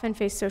 they often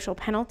face social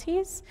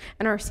penalties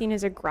and are seen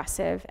as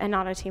aggressive and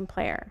not a team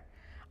player.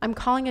 I'm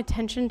calling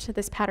attention to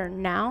this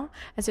pattern now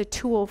as a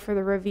tool for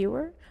the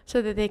reviewer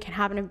so that they can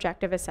have an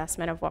objective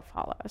assessment of what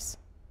follows.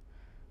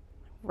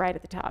 Right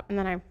at the top. And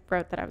then I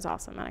wrote that I was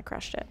awesome and I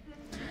crushed it.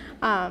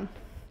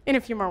 In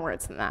a few more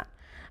words than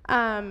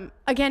that.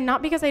 Again,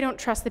 not because I don't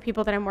trust the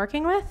people that I'm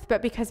working with,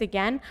 but because,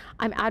 again,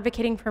 I'm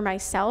advocating for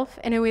myself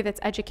in a way that's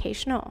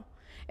educational.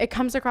 It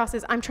comes across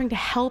as I'm trying to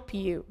help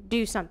you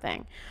do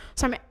something.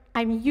 So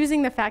I'm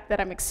using the fact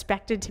that I'm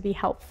expected to be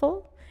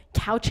helpful,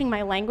 couching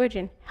my language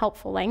in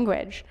helpful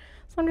language.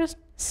 So I'm just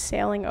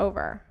sailing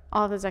over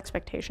all those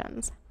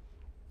expectations.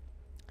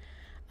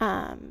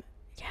 Yeah,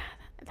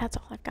 that's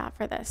all I've got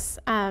for this.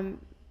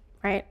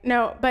 Right?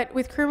 No, but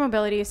with career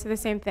mobility, so the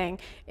same thing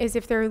is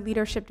if there are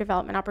leadership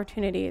development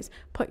opportunities,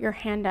 put your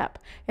hand up.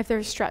 If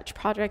there's stretch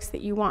projects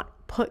that you want,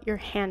 put your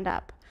hand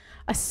up.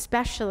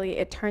 Especially,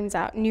 it turns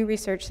out, new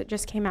research that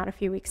just came out a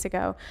few weeks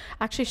ago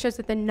actually shows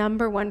that the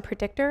 #1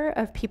 predictor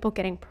of people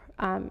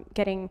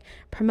getting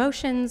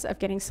promotions, of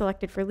getting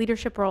selected for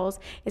leadership roles,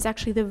 is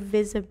actually the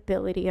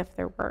visibility of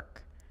their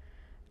work.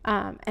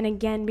 And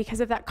again, because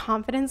of that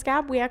confidence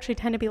gap, we actually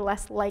tend to be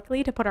less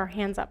likely to put our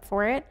hands up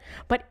for it,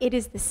 but it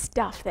is the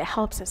stuff that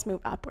helps us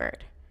move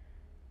upward.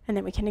 And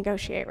then we can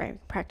negotiate, right? We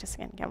can practice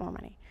again, get more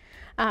money.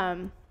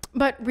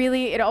 But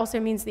really, it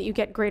also means that you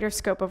get greater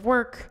scope of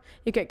work,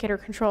 you get greater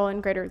control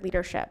and greater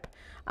leadership.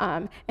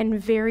 And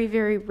very,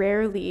 very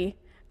rarely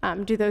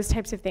do those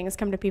types of things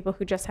come to people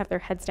who just have their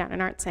heads down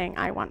and aren't saying,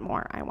 I want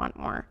more, I want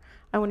more.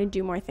 I want to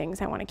do more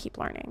things, I want to keep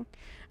learning.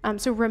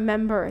 So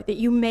remember that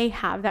you may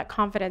have that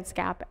confidence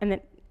gap and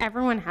that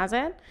everyone has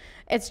it.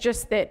 It's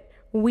just that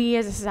we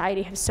as a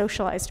society have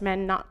socialized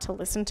men not to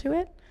listen to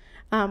it,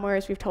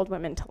 whereas we've told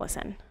women to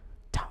listen.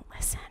 Don't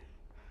listen.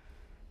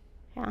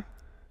 Yeah.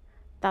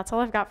 That's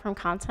all I've got from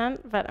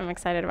content, but I'm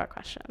excited about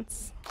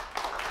questions.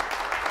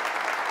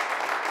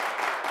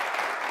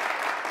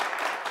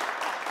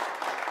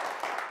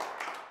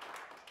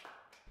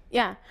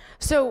 Yeah,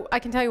 so I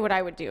can tell you what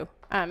I would do.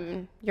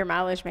 Your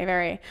mileage may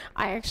vary.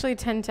 I actually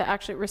tend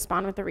to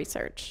respond with the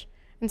research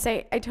and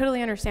say, I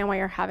totally understand why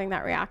you're having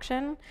that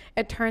reaction.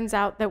 It turns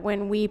out that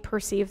when we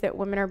perceive that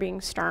women are being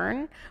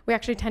stern, we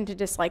actually tend to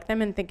dislike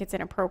them and think it's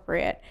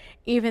inappropriate,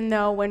 even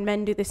though when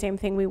men do the same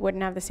thing, we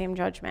wouldn't have the same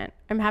judgment.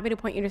 I'm happy to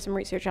point you to some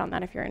research on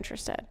that if you're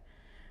interested.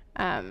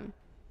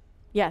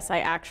 Yes, I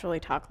actually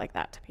talk like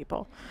that to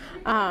people.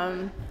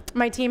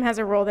 My team has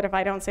a rule that if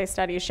I don't say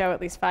studies show at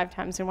least 5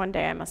 times in one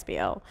day, I must be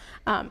ill.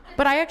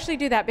 But I actually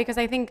do that because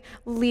I think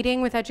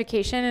leading with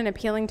education and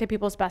appealing to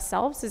people's best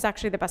selves is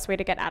actually the best way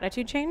to get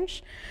attitude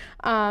change.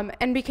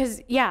 And because,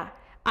 yeah,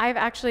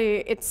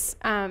 personally, it's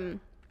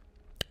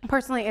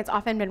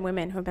often been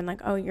women who have been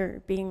like, oh, you're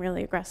being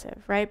really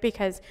aggressive, right?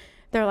 Because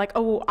they're like,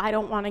 oh, I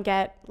don't want to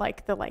get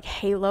like the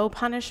halo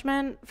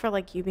punishment for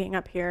you being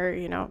up here,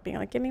 being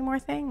like, give me more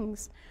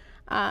things.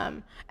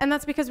 And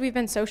that's because we've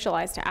been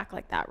socialized to act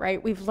like that,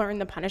 right? We've learned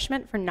the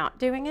punishment for not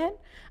doing it.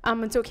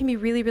 And so it can be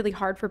really, really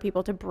hard for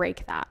people to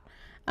break that.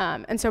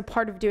 And so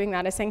part of doing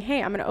that is saying,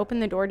 hey, I'm going to open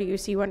the door to you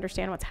so you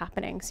understand what's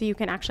happening, so you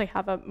can actually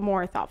have a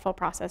more thoughtful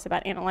process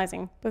about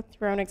analyzing both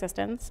your own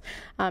existence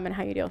and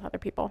how you deal with other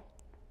people.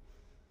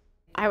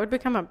 I would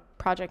become a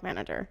project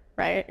manager,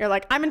 right? You're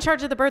like, I'm in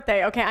charge of the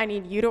birthday. Okay, I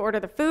need you to order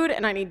the food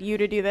and I need you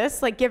to do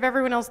this. Give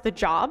everyone else the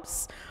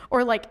jobs,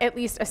 or at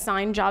least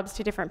assign jobs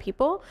to different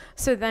people.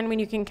 So then when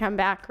you can come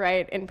back,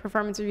 right, in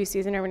performance review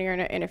season or when you're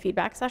in a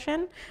feedback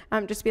session,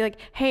 just be like,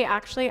 hey,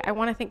 actually, I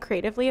want to think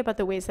creatively about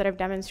the ways that I've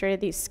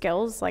demonstrated these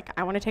skills.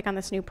 I want to take on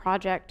this new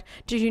project.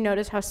 Did you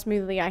notice how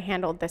smoothly I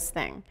handled this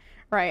thing,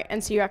 right?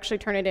 And so you actually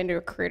turn it into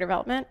a career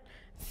development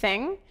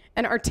thing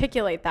and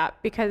articulate that,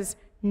 because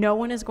no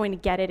one is going to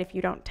get it if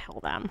you don't tell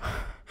them,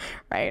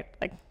 right?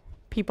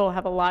 People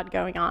have a lot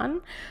going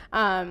on.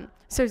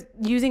 So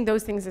using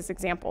those things as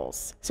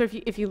examples. So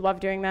if you love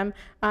doing them,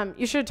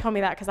 you should have told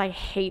me that, because I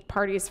hate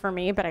parties for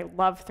me, but I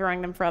love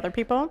throwing them for other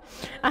people.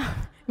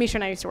 Misha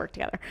and I used to work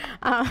together.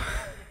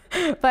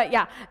 But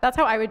yeah, that's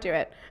how I would do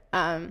it.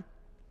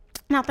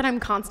 Not that I'm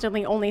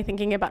constantly only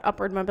thinking about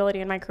upward mobility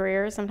in my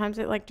career. Sometimes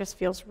it just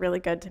feels really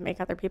good to make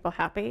other people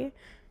happy.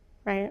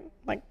 Right?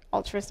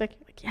 Altruistic,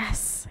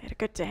 yes, I had a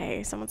good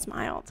day, someone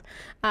smiled.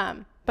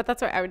 But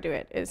that's why I would do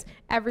it, is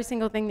every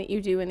single thing that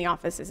you do in the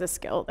office is a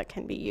skill that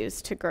can be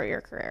used to grow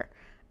your career.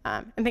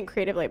 And think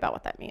creatively about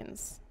what that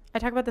means. I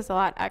talk about this a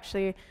lot,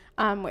 actually,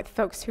 with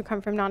folks who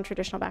come from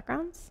non-traditional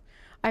backgrounds.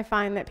 I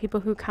find that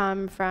people who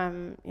come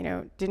from,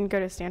 didn't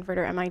go to Stanford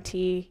or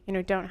MIT,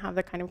 don't have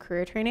the kind of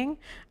career training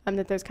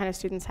that those kind of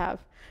students have.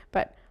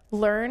 But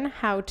learn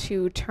how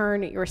to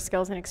turn your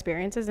skills and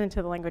experiences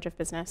into the language of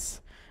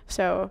business.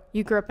 So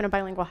you grew up in a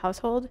bilingual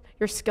household,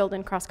 you're skilled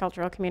in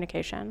cross-cultural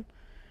communication.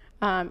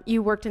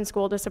 You worked in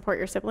school to support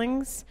your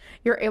siblings,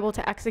 you're able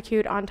to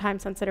execute on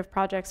time-sensitive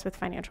projects with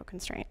financial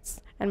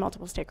constraints and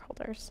multiple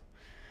stakeholders,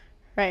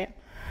 right?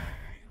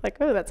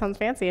 Oh, that sounds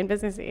fancy and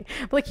businessy.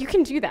 But you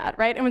can do that,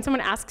 right? And when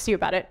someone asks you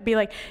about it, be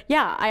like,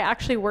 yeah, I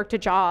actually worked a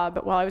job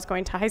while I was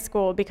going to high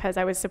school because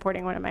I was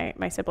supporting one of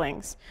my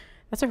siblings.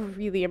 That's a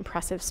really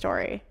impressive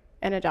story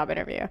in a job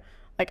interview.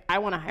 I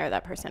want to hire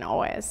that person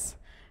always.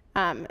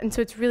 And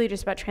so it's really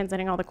just about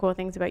translating all the cool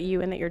things about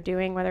you and that you're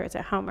doing, whether it's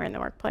at home or in the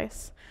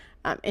workplace,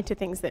 into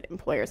things that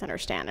employers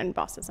understand and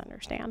bosses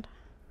understand.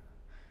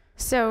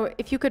 So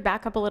if you could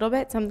back up a little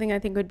bit, something I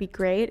think would be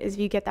great is if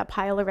you get that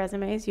pile of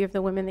resumes, you have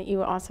the women that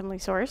you awesomely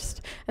sourced,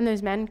 and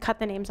those men, cut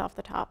the names off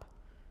the top.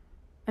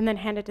 And then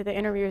hand it to the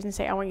interviewers and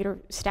say, I want you to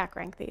stack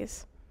rank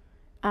these.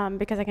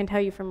 because I can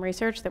tell you from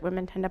research that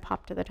women tend to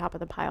pop to the top of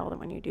the pile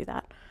when you do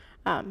that.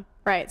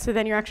 Right, so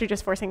then you're actually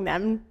just forcing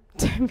them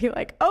to be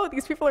like, oh,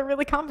 these people are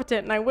really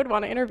competent and I would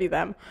want to interview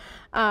them.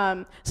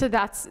 So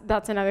that's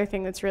another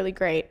thing that's really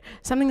great.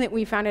 Something that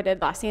we found at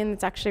Atlassian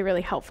that's actually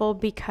really helpful,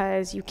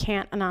 because you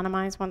can't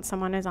anonymize once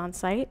someone is on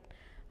site.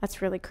 That's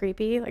really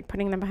creepy, like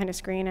putting them behind a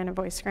screen and a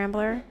voice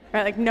scrambler,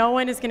 right? Like no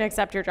one is gonna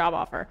accept your job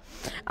offer.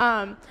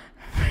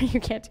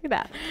 You can't do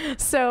that.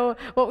 So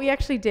what we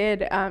actually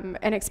did,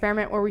 an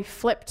experiment where we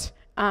flipped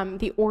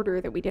the order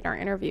that we did our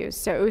interviews.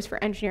 So it was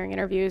for engineering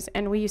interviews,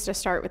 and we used to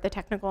start with the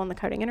technical and the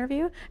coding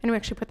interview, and we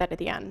actually put that at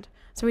the end.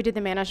 So we did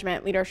the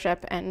management,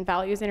 leadership, and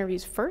values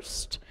interviews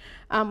first,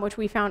 which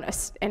we found,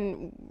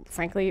 and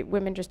frankly,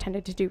 women just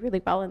tended to do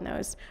really well in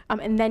those,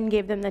 and then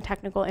gave them the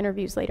technical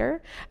interviews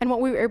later. And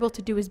what we were able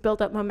to do is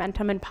build up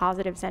momentum and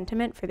positive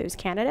sentiment for those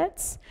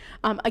candidates.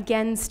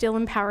 Again, still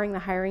empowering the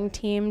hiring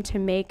team to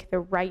make the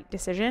right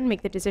decision,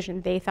 make the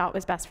decision they thought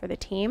was best for the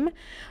team,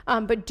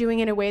 but doing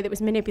it in a way that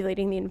was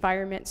manipulating the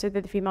environment so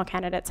that the female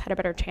candidates had a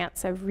better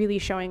chance of really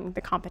showing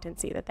the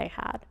competency that they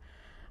had.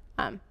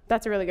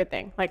 That's a really good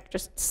thing, like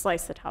just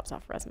slice the tops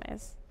off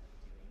resumes.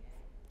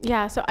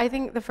 Yeah, so I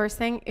think the first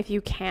thing, if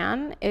you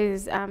can,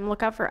 is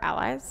look out for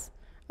allies,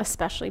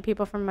 especially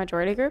people from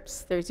majority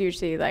groups. There's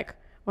usually like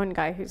one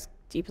guy who's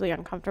deeply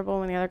uncomfortable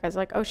when the other guy's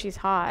like, oh, she's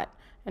hot,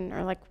 and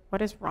are like,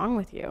 what is wrong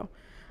with you?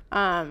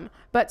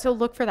 But so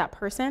look for that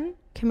person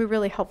can be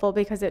really helpful,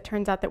 because it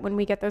turns out that when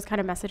we get those kind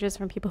of messages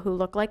from people who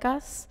look like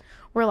us,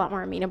 we're a lot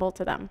more amenable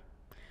to them.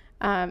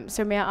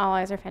 So male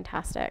allies are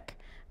fantastic.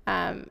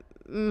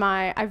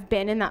 I've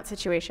been in that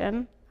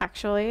situation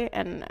actually,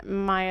 and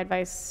my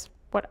advice,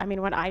 what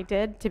I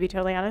did, to be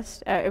totally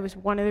honest, it was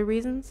one of the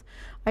reasons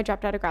I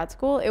dropped out of grad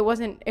school. It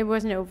wasn't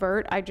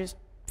overt. I just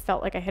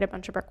felt like I hit a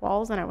bunch of brick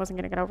walls and I wasn't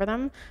gonna get over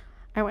them.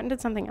 I went and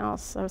did something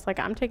else. I was like,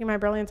 I'm taking my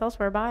brilliance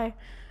elsewhere, bye.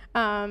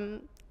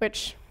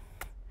 Which,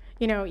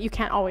 you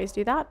can't always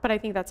do that, but I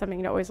think that's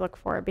something to always look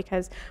for,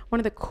 because one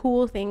of the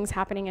cool things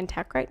happening in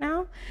tech right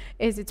now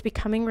is it's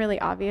becoming really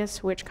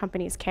obvious which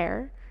companies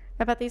care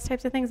about these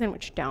types of things and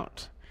which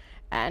don't.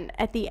 And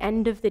at the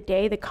end of the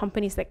day, the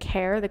companies that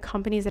care, the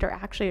companies that are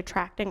actually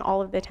attracting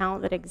all of the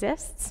talent that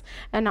exists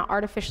and not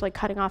artificially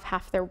cutting off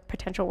half their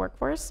potential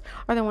workforce,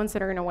 are the ones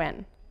that are gonna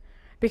win.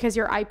 Because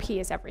your IP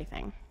is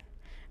everything.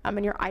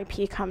 And your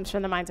IP comes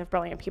from the minds of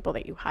brilliant people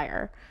that you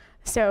hire.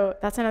 So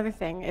that's another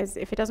thing, is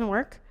if it doesn't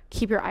work,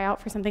 keep your eye out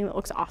for something that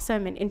looks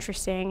awesome and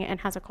interesting and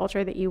has a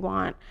culture that you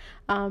want.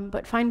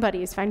 But find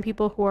buddies, find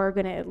people who are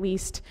gonna at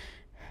least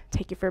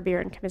take you for a beer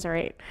and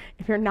commiserate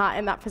if you're not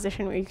in that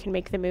position where you can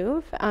make the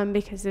move,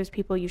 because those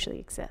people usually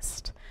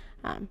exist.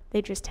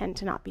 They just tend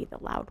to not be the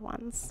loud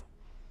ones.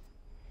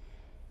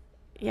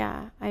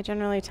 Yeah, I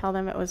generally tell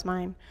them it was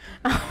mine.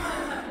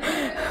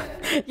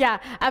 Yeah,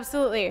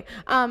 absolutely.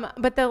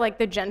 But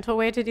the gentle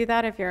way to do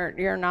that, if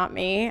you're not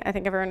me, I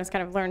think everyone has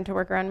kind of learned to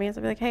work around me, is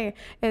to be like, hey,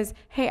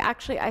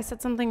 actually, I said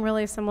something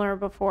really similar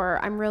before.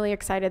 I'm really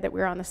excited that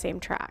we're on the same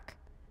track.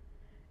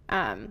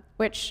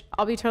 Which,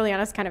 I'll be totally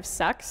honest, kind of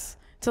sucks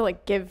to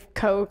give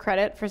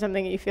credit for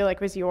something that you feel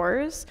like was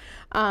yours.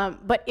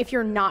 But if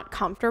you're not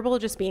comfortable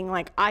just being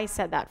like, I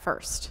said that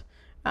first,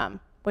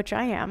 which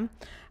I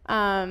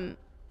am,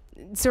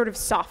 sort of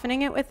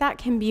softening it with that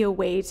can be a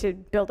way to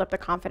build up the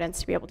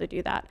confidence to be able to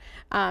do that.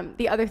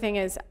 The other thing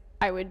is,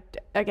 I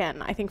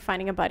think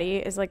finding a buddy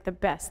is the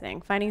best thing.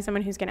 Finding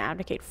someone who's gonna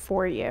advocate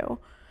for you,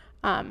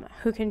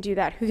 who can do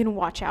that, who can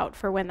watch out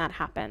for when that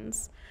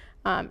happens.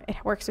 It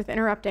works with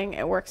interrupting,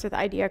 it works with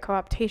idea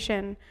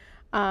co-optation.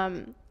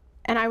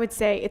 And I would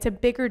say it's a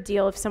bigger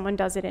deal if someone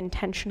does it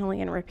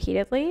intentionally and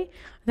repeatedly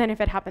than if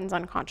it happens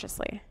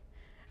unconsciously.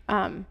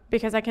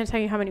 Because I can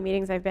tell you how many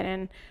meetings I've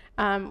been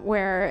in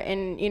where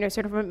in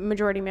sort of a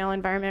majority male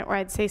environment where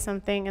I'd say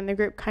something and the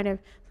group kind of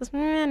says,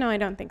 no, I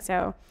don't think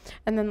so.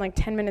 And then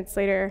 10 minutes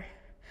later,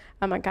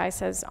 a guy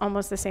says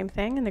almost the same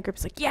thing and the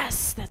group's like,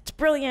 yes, that's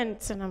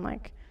brilliant. And I'm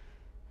like,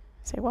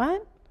 say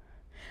what?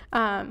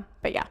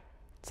 But yeah.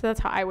 So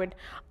that's how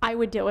I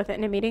would deal with it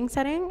in a meeting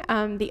setting.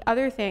 The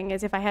other thing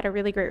is, if I had a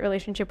really great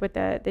relationship with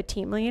the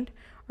team lead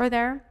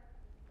there,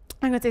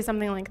 I would say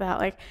something like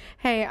that,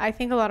 hey, I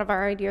think a lot of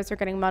our ideas are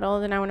getting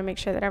muddled and I want to make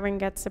sure that everyone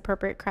gets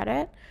appropriate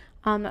credit.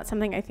 That's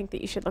something I think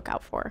that you should look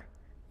out for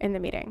in the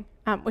meeting,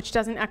 which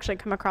doesn't actually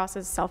come across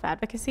as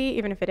self-advocacy,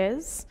 even if it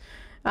is.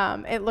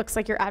 It looks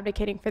like you're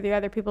advocating for the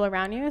other people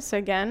around you. So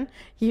again,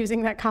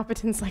 using that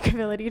competence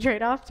likability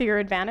trade-off to your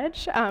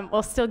advantage,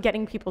 while still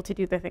getting people to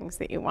do the things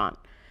that you want.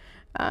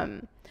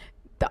 The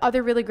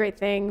other really great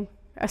thing,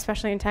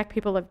 especially in tech,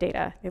 people love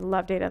data. They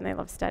love data and they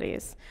love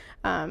studies.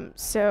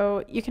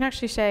 So you can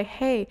actually say,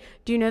 hey,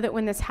 do you know that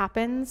when this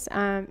happens,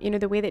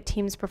 the way that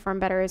teams perform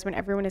better is when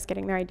everyone is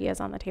getting their ideas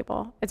on the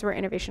table. It's where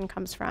innovation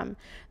comes from.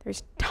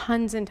 There's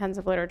tons and tons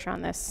of literature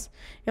on this.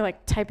 You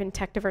type in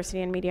tech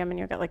diversity in Medium and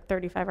you'll get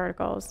 35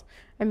 articles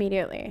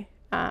immediately.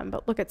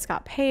 but look at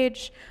Scott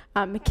Page.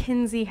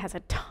 McKinsey has a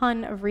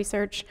ton of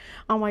research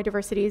on why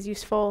diversity is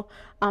useful.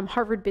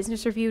 Harvard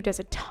Business Review does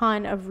a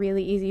ton of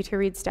really easy to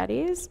read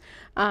studies,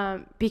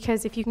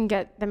 because if you can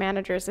get the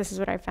managers, this is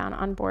what I found,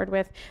 on board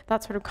with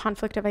that sort of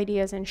conflict of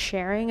ideas and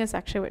sharing is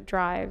actually what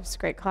drives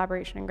great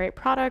collaboration and great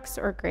products,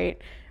 or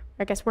great,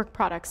 I guess, work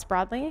products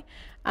broadly.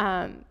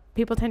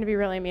 People tend to be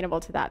really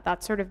amenable to that.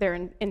 That's sort of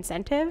their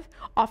incentive.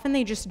 Often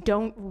they just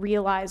don't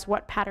realize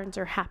what patterns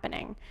are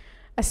happening.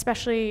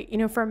 Especially,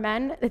 for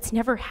men, it's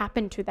never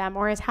happened to them,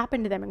 or has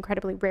happened to them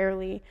incredibly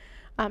rarely.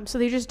 So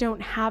they just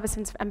don't have a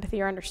sense of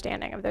empathy or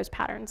understanding of those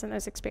patterns and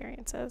those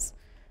experiences.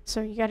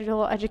 So you got to do a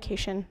little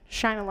education,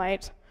 shine a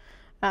light,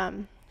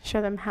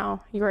 show them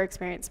how your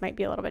experience might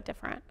be a little bit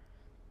different.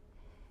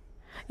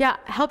 Yeah,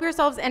 help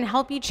yourselves and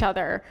help each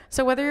other.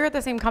 So whether you're at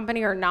the same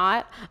company or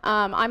not,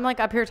 I'm like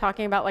up here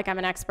talking about like I'm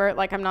an expert,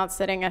 like I'm not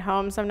sitting at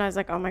home sometimes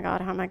like, oh my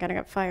God, how am I gonna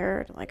get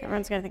fired? Like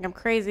everyone's gonna think I'm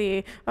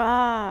crazy.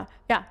 Yeah,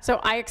 so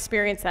I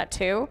experience that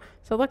too.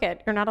 So look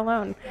you're not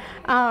alone.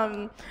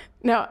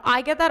 No,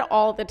 I get that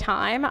all the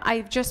time.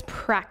 I've just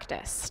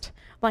practiced.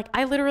 Like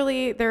I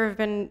literally, there have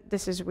been,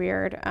 this is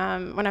weird,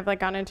 when I've like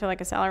gone into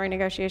like a salary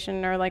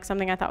negotiation or like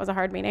something I thought was a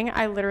hard meeting,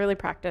 I literally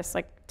practiced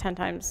like 10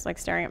 times like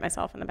staring at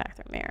myself in the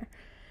bathroom mirror.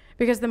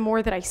 Because the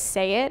more that I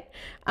say it,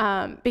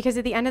 because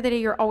at the end of the day,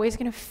 you're always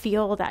gonna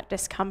feel that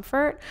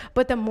discomfort,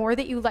 but the more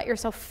that you let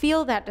yourself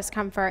feel that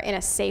discomfort in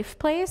a safe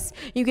place,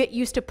 you get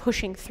used to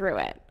pushing through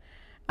it.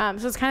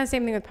 So it's kind of the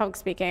same thing with public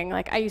speaking.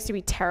 Like I used to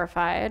be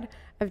terrified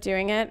of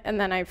doing it,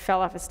 and then I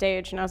fell off a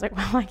stage and I was like,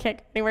 well, I can't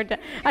go anywhere down.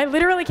 I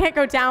literally can't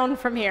go down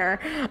from here.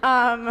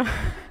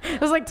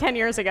 It was like 10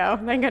 years ago,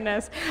 thank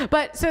goodness.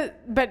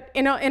 But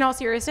in all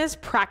seriousness,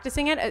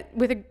 practicing it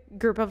with a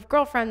group of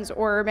girlfriends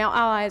or male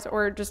allies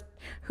or just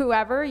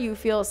whoever you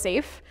feel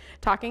safe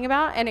talking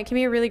about, and it can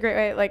be a really great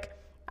way, like,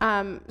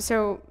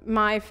 so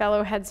my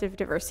fellow heads of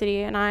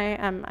diversity and I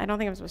don't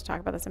think I'm supposed to talk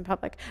about this in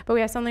public, but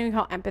we have something we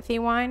call empathy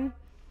wine.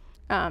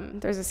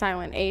 There's a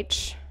silent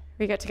H.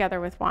 We get together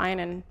with wine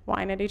and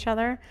whine at each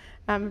other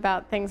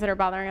about things that are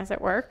bothering us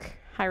at work.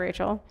 Hi,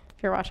 Rachel,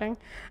 if you're watching.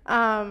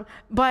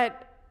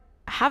 But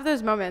have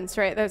those moments,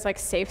 right? Those like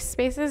safe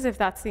spaces, if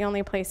that's the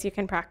only place you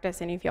can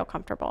practice and you feel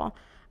comfortable.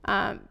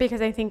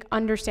 Because I think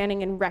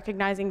understanding and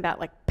recognizing that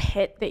like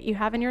pit that you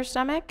have in your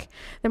stomach,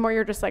 the more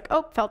you're just like,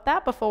 oh, felt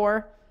that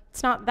before.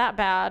 It's not that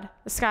bad.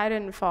 The sky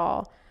didn't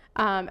fall.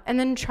 And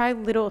then try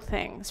little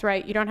things,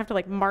 right? You don't have to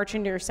like march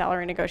into your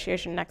salary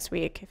negotiation next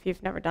week if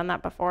you've never done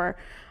that before.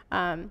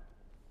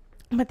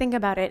 But think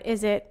about it.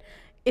 Is it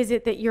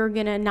that you're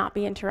gonna not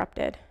be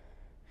interrupted?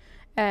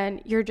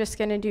 And you're just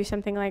gonna do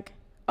something like,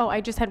 oh, I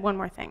just had one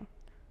more thing.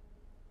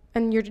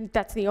 And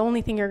that's the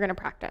only thing you're gonna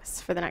practice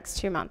for the next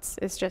 2 months,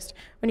 is just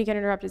when you get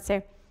interrupted,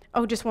 say,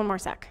 oh, just one more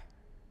sec.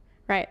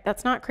 Right?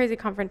 That's not crazy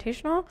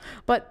confrontational,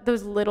 but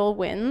those little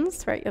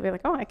wins, right? You'll be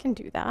like, oh, I can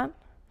do that.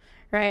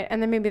 Right?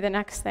 And then maybe the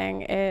next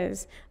thing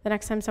is the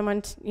next time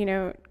someone,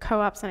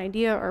 co-ops an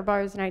idea or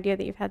borrows an idea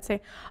that you've had,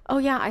 say, oh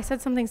yeah, I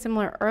said something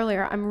similar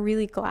earlier. I'm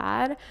really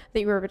glad that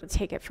you were able to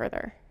take it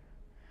further.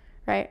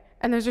 Right?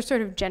 And those are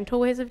sort of gentle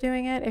ways of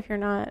doing it if you're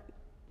not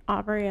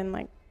Aubrey and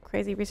like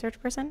crazy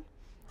research person.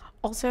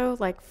 Also,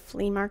 like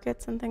flea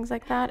markets and things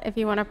like that, if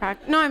you want to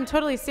practice. No, I'm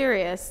totally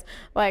serious.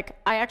 Like,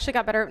 I actually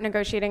got better at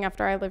negotiating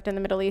after I lived in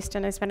the Middle East,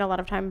 and I spent a lot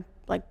of time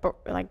like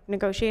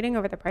negotiating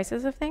over the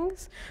prices of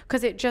things,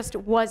 because it just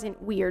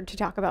wasn't weird to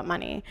talk about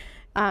money.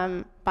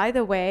 By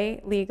the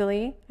way,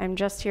 legally, I'm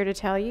just here to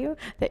tell you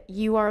that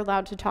you are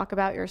allowed to talk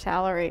about your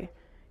salary.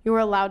 You are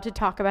allowed to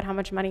talk about how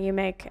much money you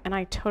make, and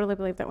I totally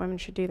believe that women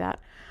should do that,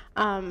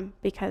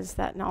 because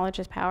that knowledge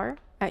is power.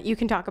 You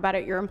can talk about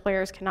it. Your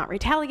employers cannot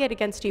retaliate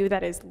against you.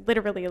 That is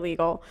literally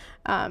illegal.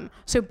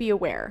 So be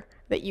aware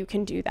that you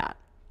can do that.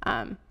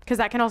 Because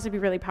that can also be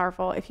really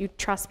powerful. If you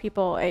trust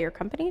people at your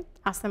company,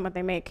 ask them what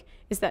they make.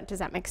 Does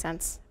that make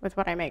sense with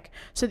what I make?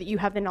 So that you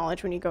have the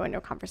knowledge when you go into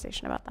a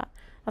conversation about that.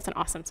 That's an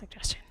awesome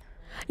suggestion.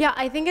 Yeah,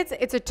 I think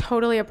it's a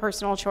totally a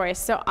personal choice.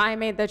 So I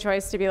made the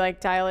choice to be like,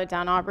 dial it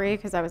down, Aubrey,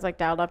 because I was like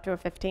dialed up to a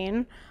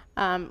 15.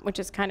 Which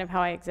is kind of how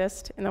I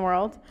exist in the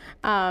world.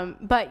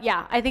 But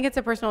yeah, I think it's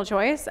a personal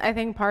choice. I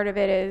think part of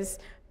it is,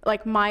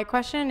 like, my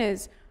question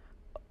is,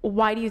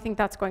 why do you think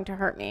that's going to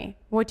hurt me?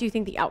 What do you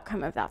think the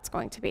outcome of that's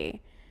going to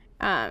be?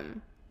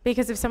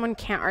 Because if someone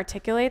can't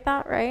articulate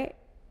that, right,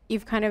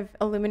 you've kind of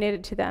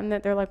illuminated to them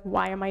that they're like,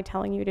 why am I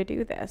telling you to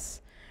do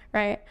this?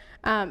 Right?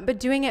 But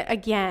doing it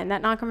again,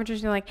 that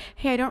non-confrontation, like,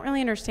 hey, I don't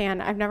really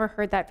understand. I've never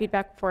heard that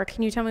feedback before.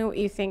 Can you tell me what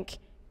you think,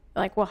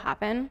 like, will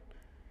happen?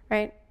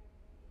 Right?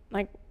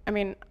 Like, I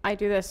mean, I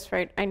do this,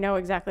 right? I know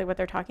exactly what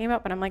they're talking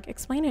about, but I'm like,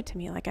 explain it to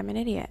me like I'm an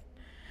idiot.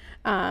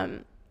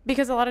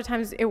 Because a lot of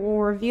times it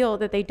will reveal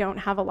that they don't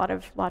have a lot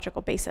of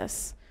logical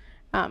basis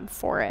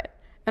for it.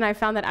 And I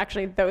found that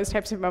actually those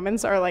types of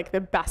moments are like the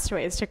best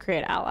ways to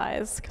create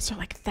allies, because they're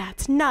like,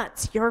 that's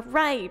nuts, you're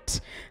right.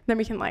 And then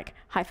we can like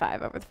high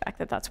five over the fact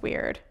that that's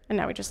weird. And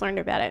now we just learned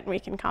about it and we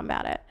can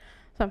combat it.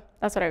 So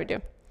that's what I would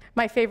do.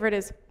 My favorite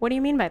is, what do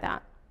you mean by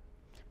that?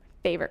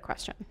 Favorite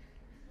question.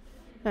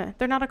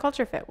 They're not a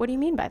culture fit. What do you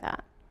mean by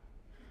that?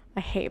 I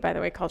hate, by the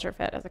way, culture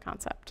fit as a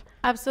concept.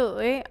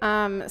 Absolutely.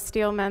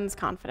 Steal men's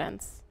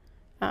confidence.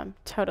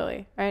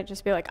 Totally, right?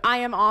 Just be like, I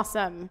am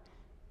awesome.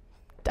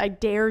 I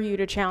dare you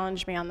to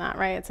challenge me on that,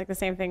 right? It's like the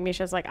same thing.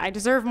 Misha's like, I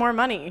deserve more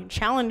money.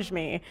 Challenge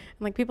me. And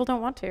like, people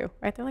don't want to,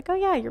 right? They're like, oh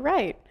yeah, you're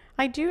right.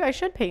 I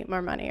should pay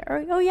more money.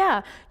 Or, oh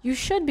yeah, you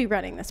should be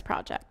running this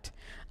project.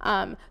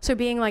 So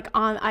being like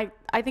I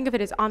think of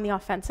it as on the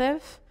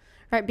offensive,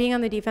 right? Being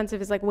on the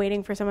defensive is like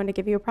waiting for someone to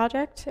give you a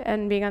project,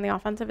 and being on the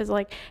offensive is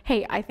like,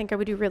 hey, I think I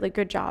would do a really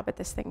good job at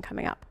this thing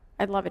coming up.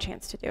 I'd love a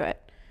chance to do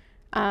it.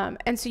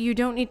 And so you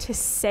don't need to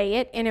say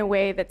it in a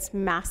way that's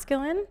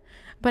masculine,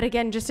 but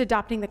again, just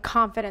adopting the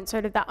confidence,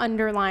 sort of the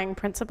underlying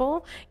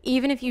principle.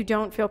 Even if you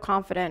don't feel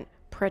confident,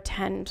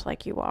 pretend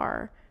like you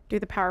are. Do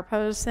the power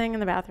pose thing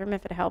in the bathroom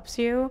if it helps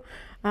you.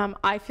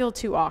 I feel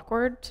too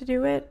awkward to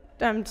do it,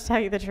 to tell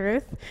you the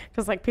truth,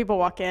 because like people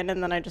walk in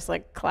and then I just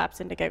like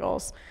collapse into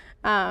giggles.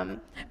 But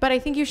I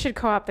think you should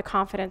co-opt the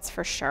confidence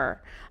for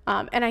sure.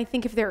 And I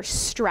think if there are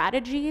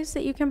strategies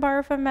that you can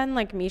borrow from men,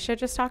 like Misha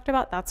just talked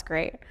about, that's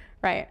great,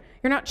 right?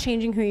 You're not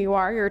changing who you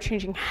are, you're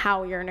changing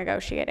how you're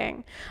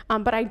negotiating.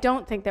 But I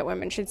don't think that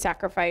women should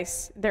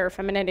sacrifice their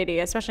femininity,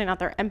 especially not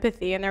their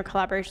empathy and their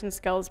collaboration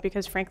skills,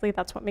 because frankly,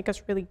 that's what makes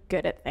us really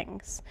good at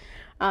things.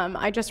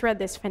 I just read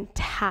this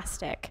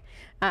fantastic,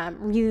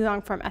 really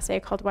long form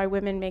essay called Why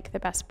Women Make the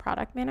Best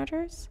Product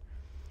Managers.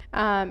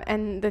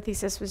 And the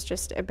thesis was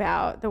just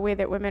about the way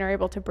that women are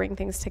able to bring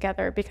things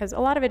together, because a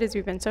lot of it is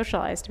we've been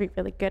socialized to be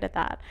really good at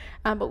that.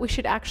 But we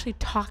should actually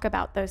talk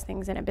about those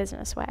things in a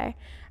business way,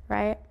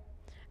 right?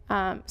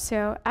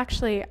 So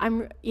actually,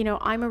 I'm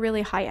a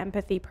really high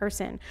empathy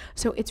person.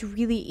 So it's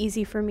really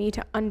easy for me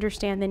to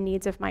understand the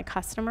needs of my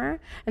customer.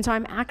 And so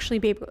I'm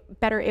actually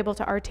better able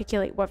to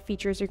articulate what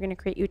features are going to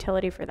create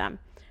utility for them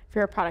if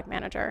you're a product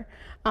manager.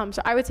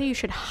 So I would say you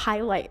should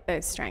highlight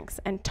those strengths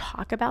and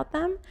talk about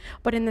them,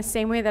 but in the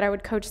same way that I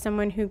would coach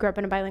someone who grew up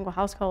in a bilingual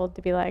household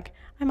to be like,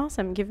 I'm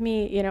awesome, give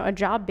me a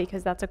job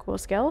because that's a cool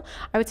skill.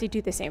 I would say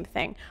do the same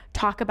thing.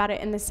 Talk about it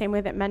in the same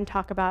way that men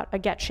talk about a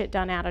get shit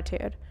done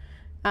attitude.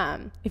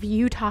 If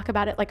you talk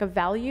about it like a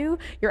value,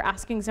 you're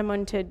asking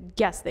someone to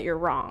guess that you're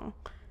wrong.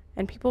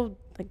 And people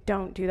like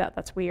don't do that,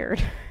 that's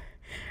weird,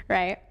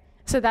 right?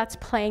 So that's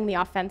playing the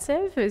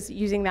offensive, is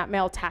using that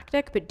male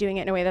tactic, but doing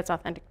it in a way that's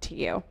authentic to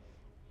you.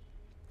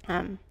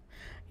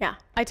 Yeah,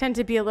 I tend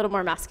to be a little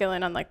more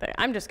masculine on like the,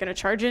 I'm just gonna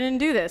charge it and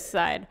do this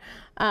side.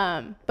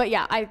 But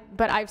yeah,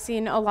 I've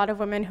seen a lot of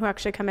women who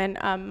actually come in.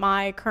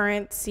 My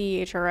current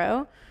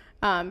CHRO,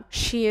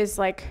 she is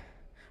like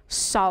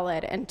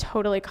solid and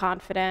totally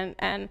confident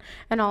and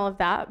all of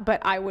that,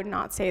 but I would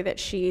not say that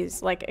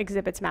she's like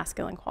exhibits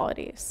masculine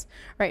qualities,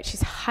 right?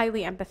 She's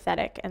highly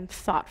empathetic and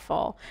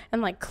thoughtful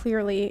and like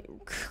clearly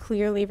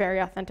very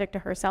authentic to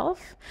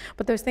herself,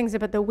 but those things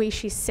about the way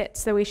she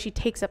sits, the way she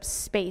takes up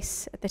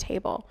space at the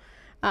table.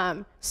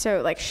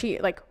 So like she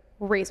like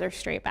razor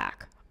straight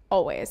back,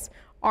 always.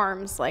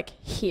 Arms like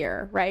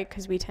here, right?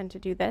 Because we tend to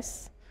do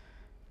this.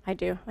 I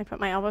do, like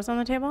put my elbows on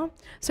the table.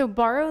 So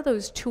borrow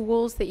those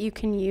tools that you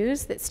can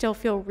use that still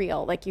feel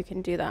real, like you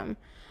can do them.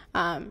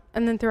 And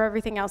then throw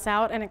everything else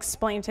out and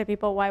explain to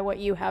people why what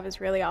you have is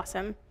really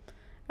awesome.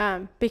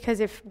 Because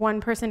if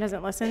one person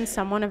doesn't listen,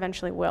 someone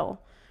eventually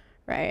will,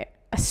 right?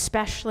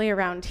 Especially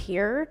around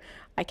here,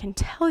 I can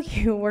tell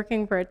you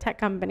working for a tech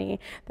company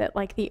that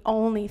like the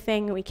only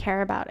thing we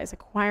care about is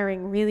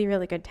acquiring really,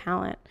 really good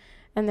talent.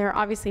 And there are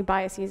obviously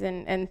biases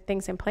and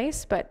things in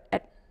place, but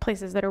at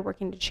places that are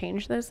working to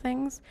change those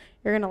things,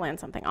 you're gonna land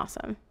something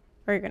awesome,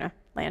 or you're gonna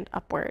land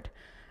upward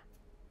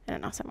in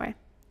an awesome way.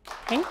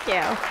 Thank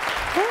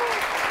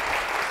you.